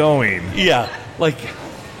this going? yeah, like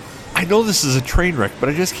I know this is a train wreck, but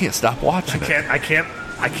I just can't stop watching it.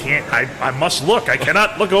 I must look. I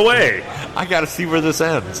cannot look away. I got to see where this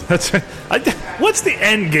ends. What's the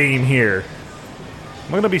end game here? Am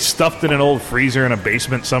I going to be stuffed in an old freezer in a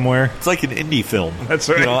basement somewhere? It's like an indie film. That's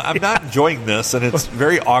right. You know, I'm not enjoying this, and it's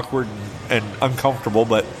very awkward and uncomfortable,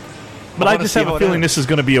 but But I just have a feeling this is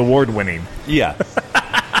going to be award-winning. Yeah.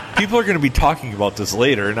 People are going to be talking about this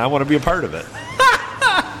later, and I want to be a part of it.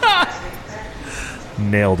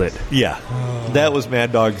 Nailed it. Yeah. That was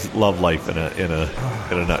Mad Dog's love life in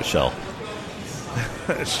a nutshell.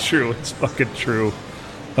 It's true. It's fucking true.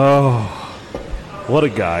 Oh, what a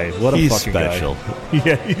guy. What a He's fucking special. guy.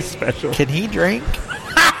 Yeah, he's special. Can he drink?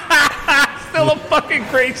 Still a fucking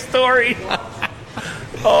great story.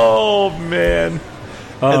 Oh, man.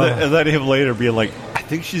 And then him later being like, I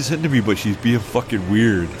think she's into me, but she's being fucking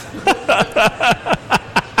weird.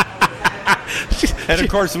 And of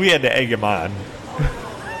course, we had to egg him on.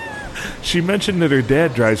 She mentioned that her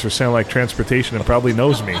dad drives for Sound Like Transportation and probably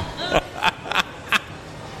knows me.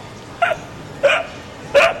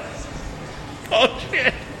 Oh,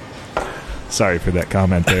 shit. Sorry for that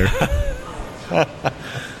comment there.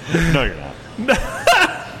 No, you're not.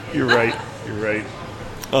 You're right. You're right.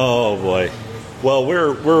 Oh, boy. Well, we're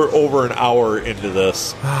over an hour into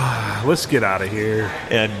this, Let's get out of here.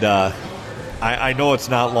 and I know it's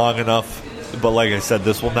not long enough, but like I said,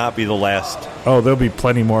 this will not be the last. Oh, there'll be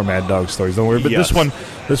plenty more Mad Dog stories. Don't worry. But Yes.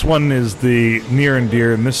 this one is the near and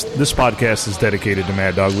dear, and this podcast is dedicated to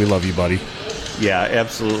Mad Dog. We love you, buddy. Yeah,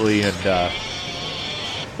 absolutely. And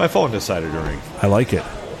my phone decided to ring. I like it.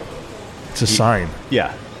 It's a sign.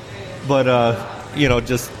 Yeah, but you know,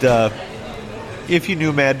 just if you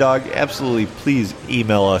knew Mad Dog, absolutely, please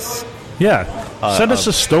email us. Yeah. Send us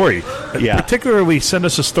a story. yeah. Particularly send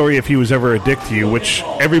us a story if he was ever a dick to you, which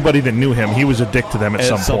everybody that knew him, he was a dick to them at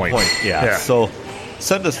some point. Yeah. So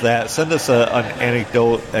send us that. Send us an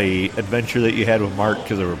anecdote, a adventure that you had with Mark,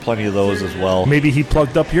 because there were plenty of those as well. Maybe he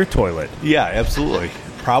plugged up your toilet. Yeah, absolutely,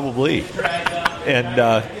 probably.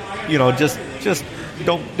 And you know, just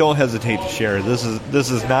don't hesitate to share. This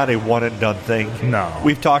is not a one and done thing. No.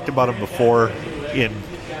 We've talked about him before in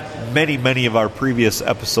many of our previous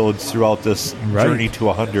episodes throughout this Right. journey to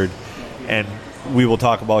 100, and we will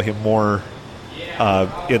talk about him more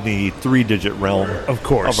in the 3-digit realm, Of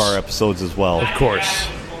course. of our episodes as well. Of course.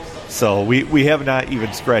 So we have not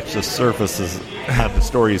even scratched the surfaces on the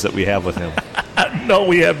stories that we have with him. No,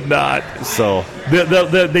 we have not. So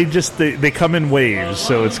They come in waves,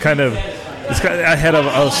 so it's kind of I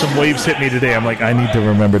had some waves hit me today. I'm like, I need to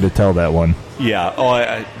remember to tell that one. yeah,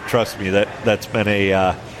 I trust me, that's been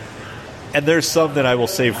a. And there's some that I will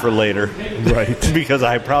save for later, Right. because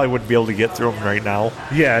I probably wouldn't be able to get through them right now.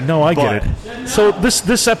 Yeah, no, I get it. So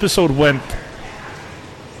this episode went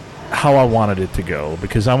how I wanted it to go,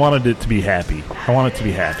 because I wanted it to be happy. I want it to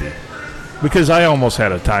be happy. Because I almost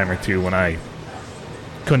had a time or two when I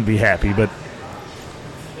couldn't be happy, but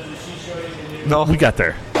No, we got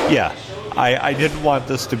there. yeah, I didn't want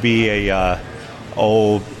this to be a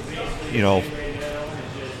poor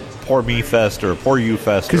me fest or poor you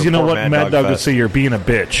fest. Because or you know poor what? Mad Dog would fest. say, you're being a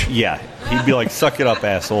bitch. Yeah, he'd be like, "Suck it up,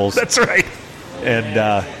 assholes." That's right.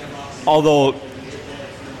 And although,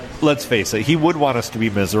 let's face it, he would want us to be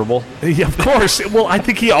miserable. Yeah, of course. Well, I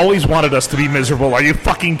think he always wanted us to be miserable. Are you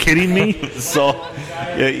fucking kidding me? So,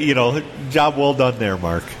 you know, job well done there,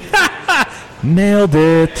 Mark. Nailed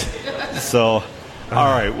it. So, all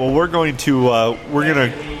right. Well, we're gonna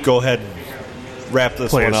go ahead and wrap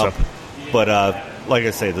this Play one us up. But like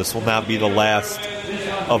I say, this will not be the last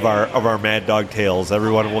of our Mad Dog tales.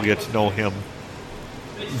 Everyone will get to know him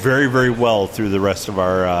very, very well through the rest of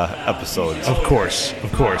our episodes. Of course.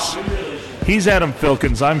 He's Adam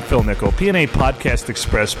Filkins. I'm Phil Nickel. PNA Podcast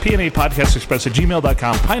Express. PNA Podcast Express at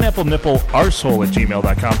gmail.com. Pineapple Nipple Arsehole at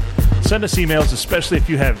gmail.com. Send us emails, especially if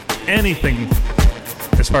you have anything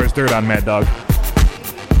as far as dirt on Mad Dog.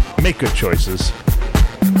 Make good choices.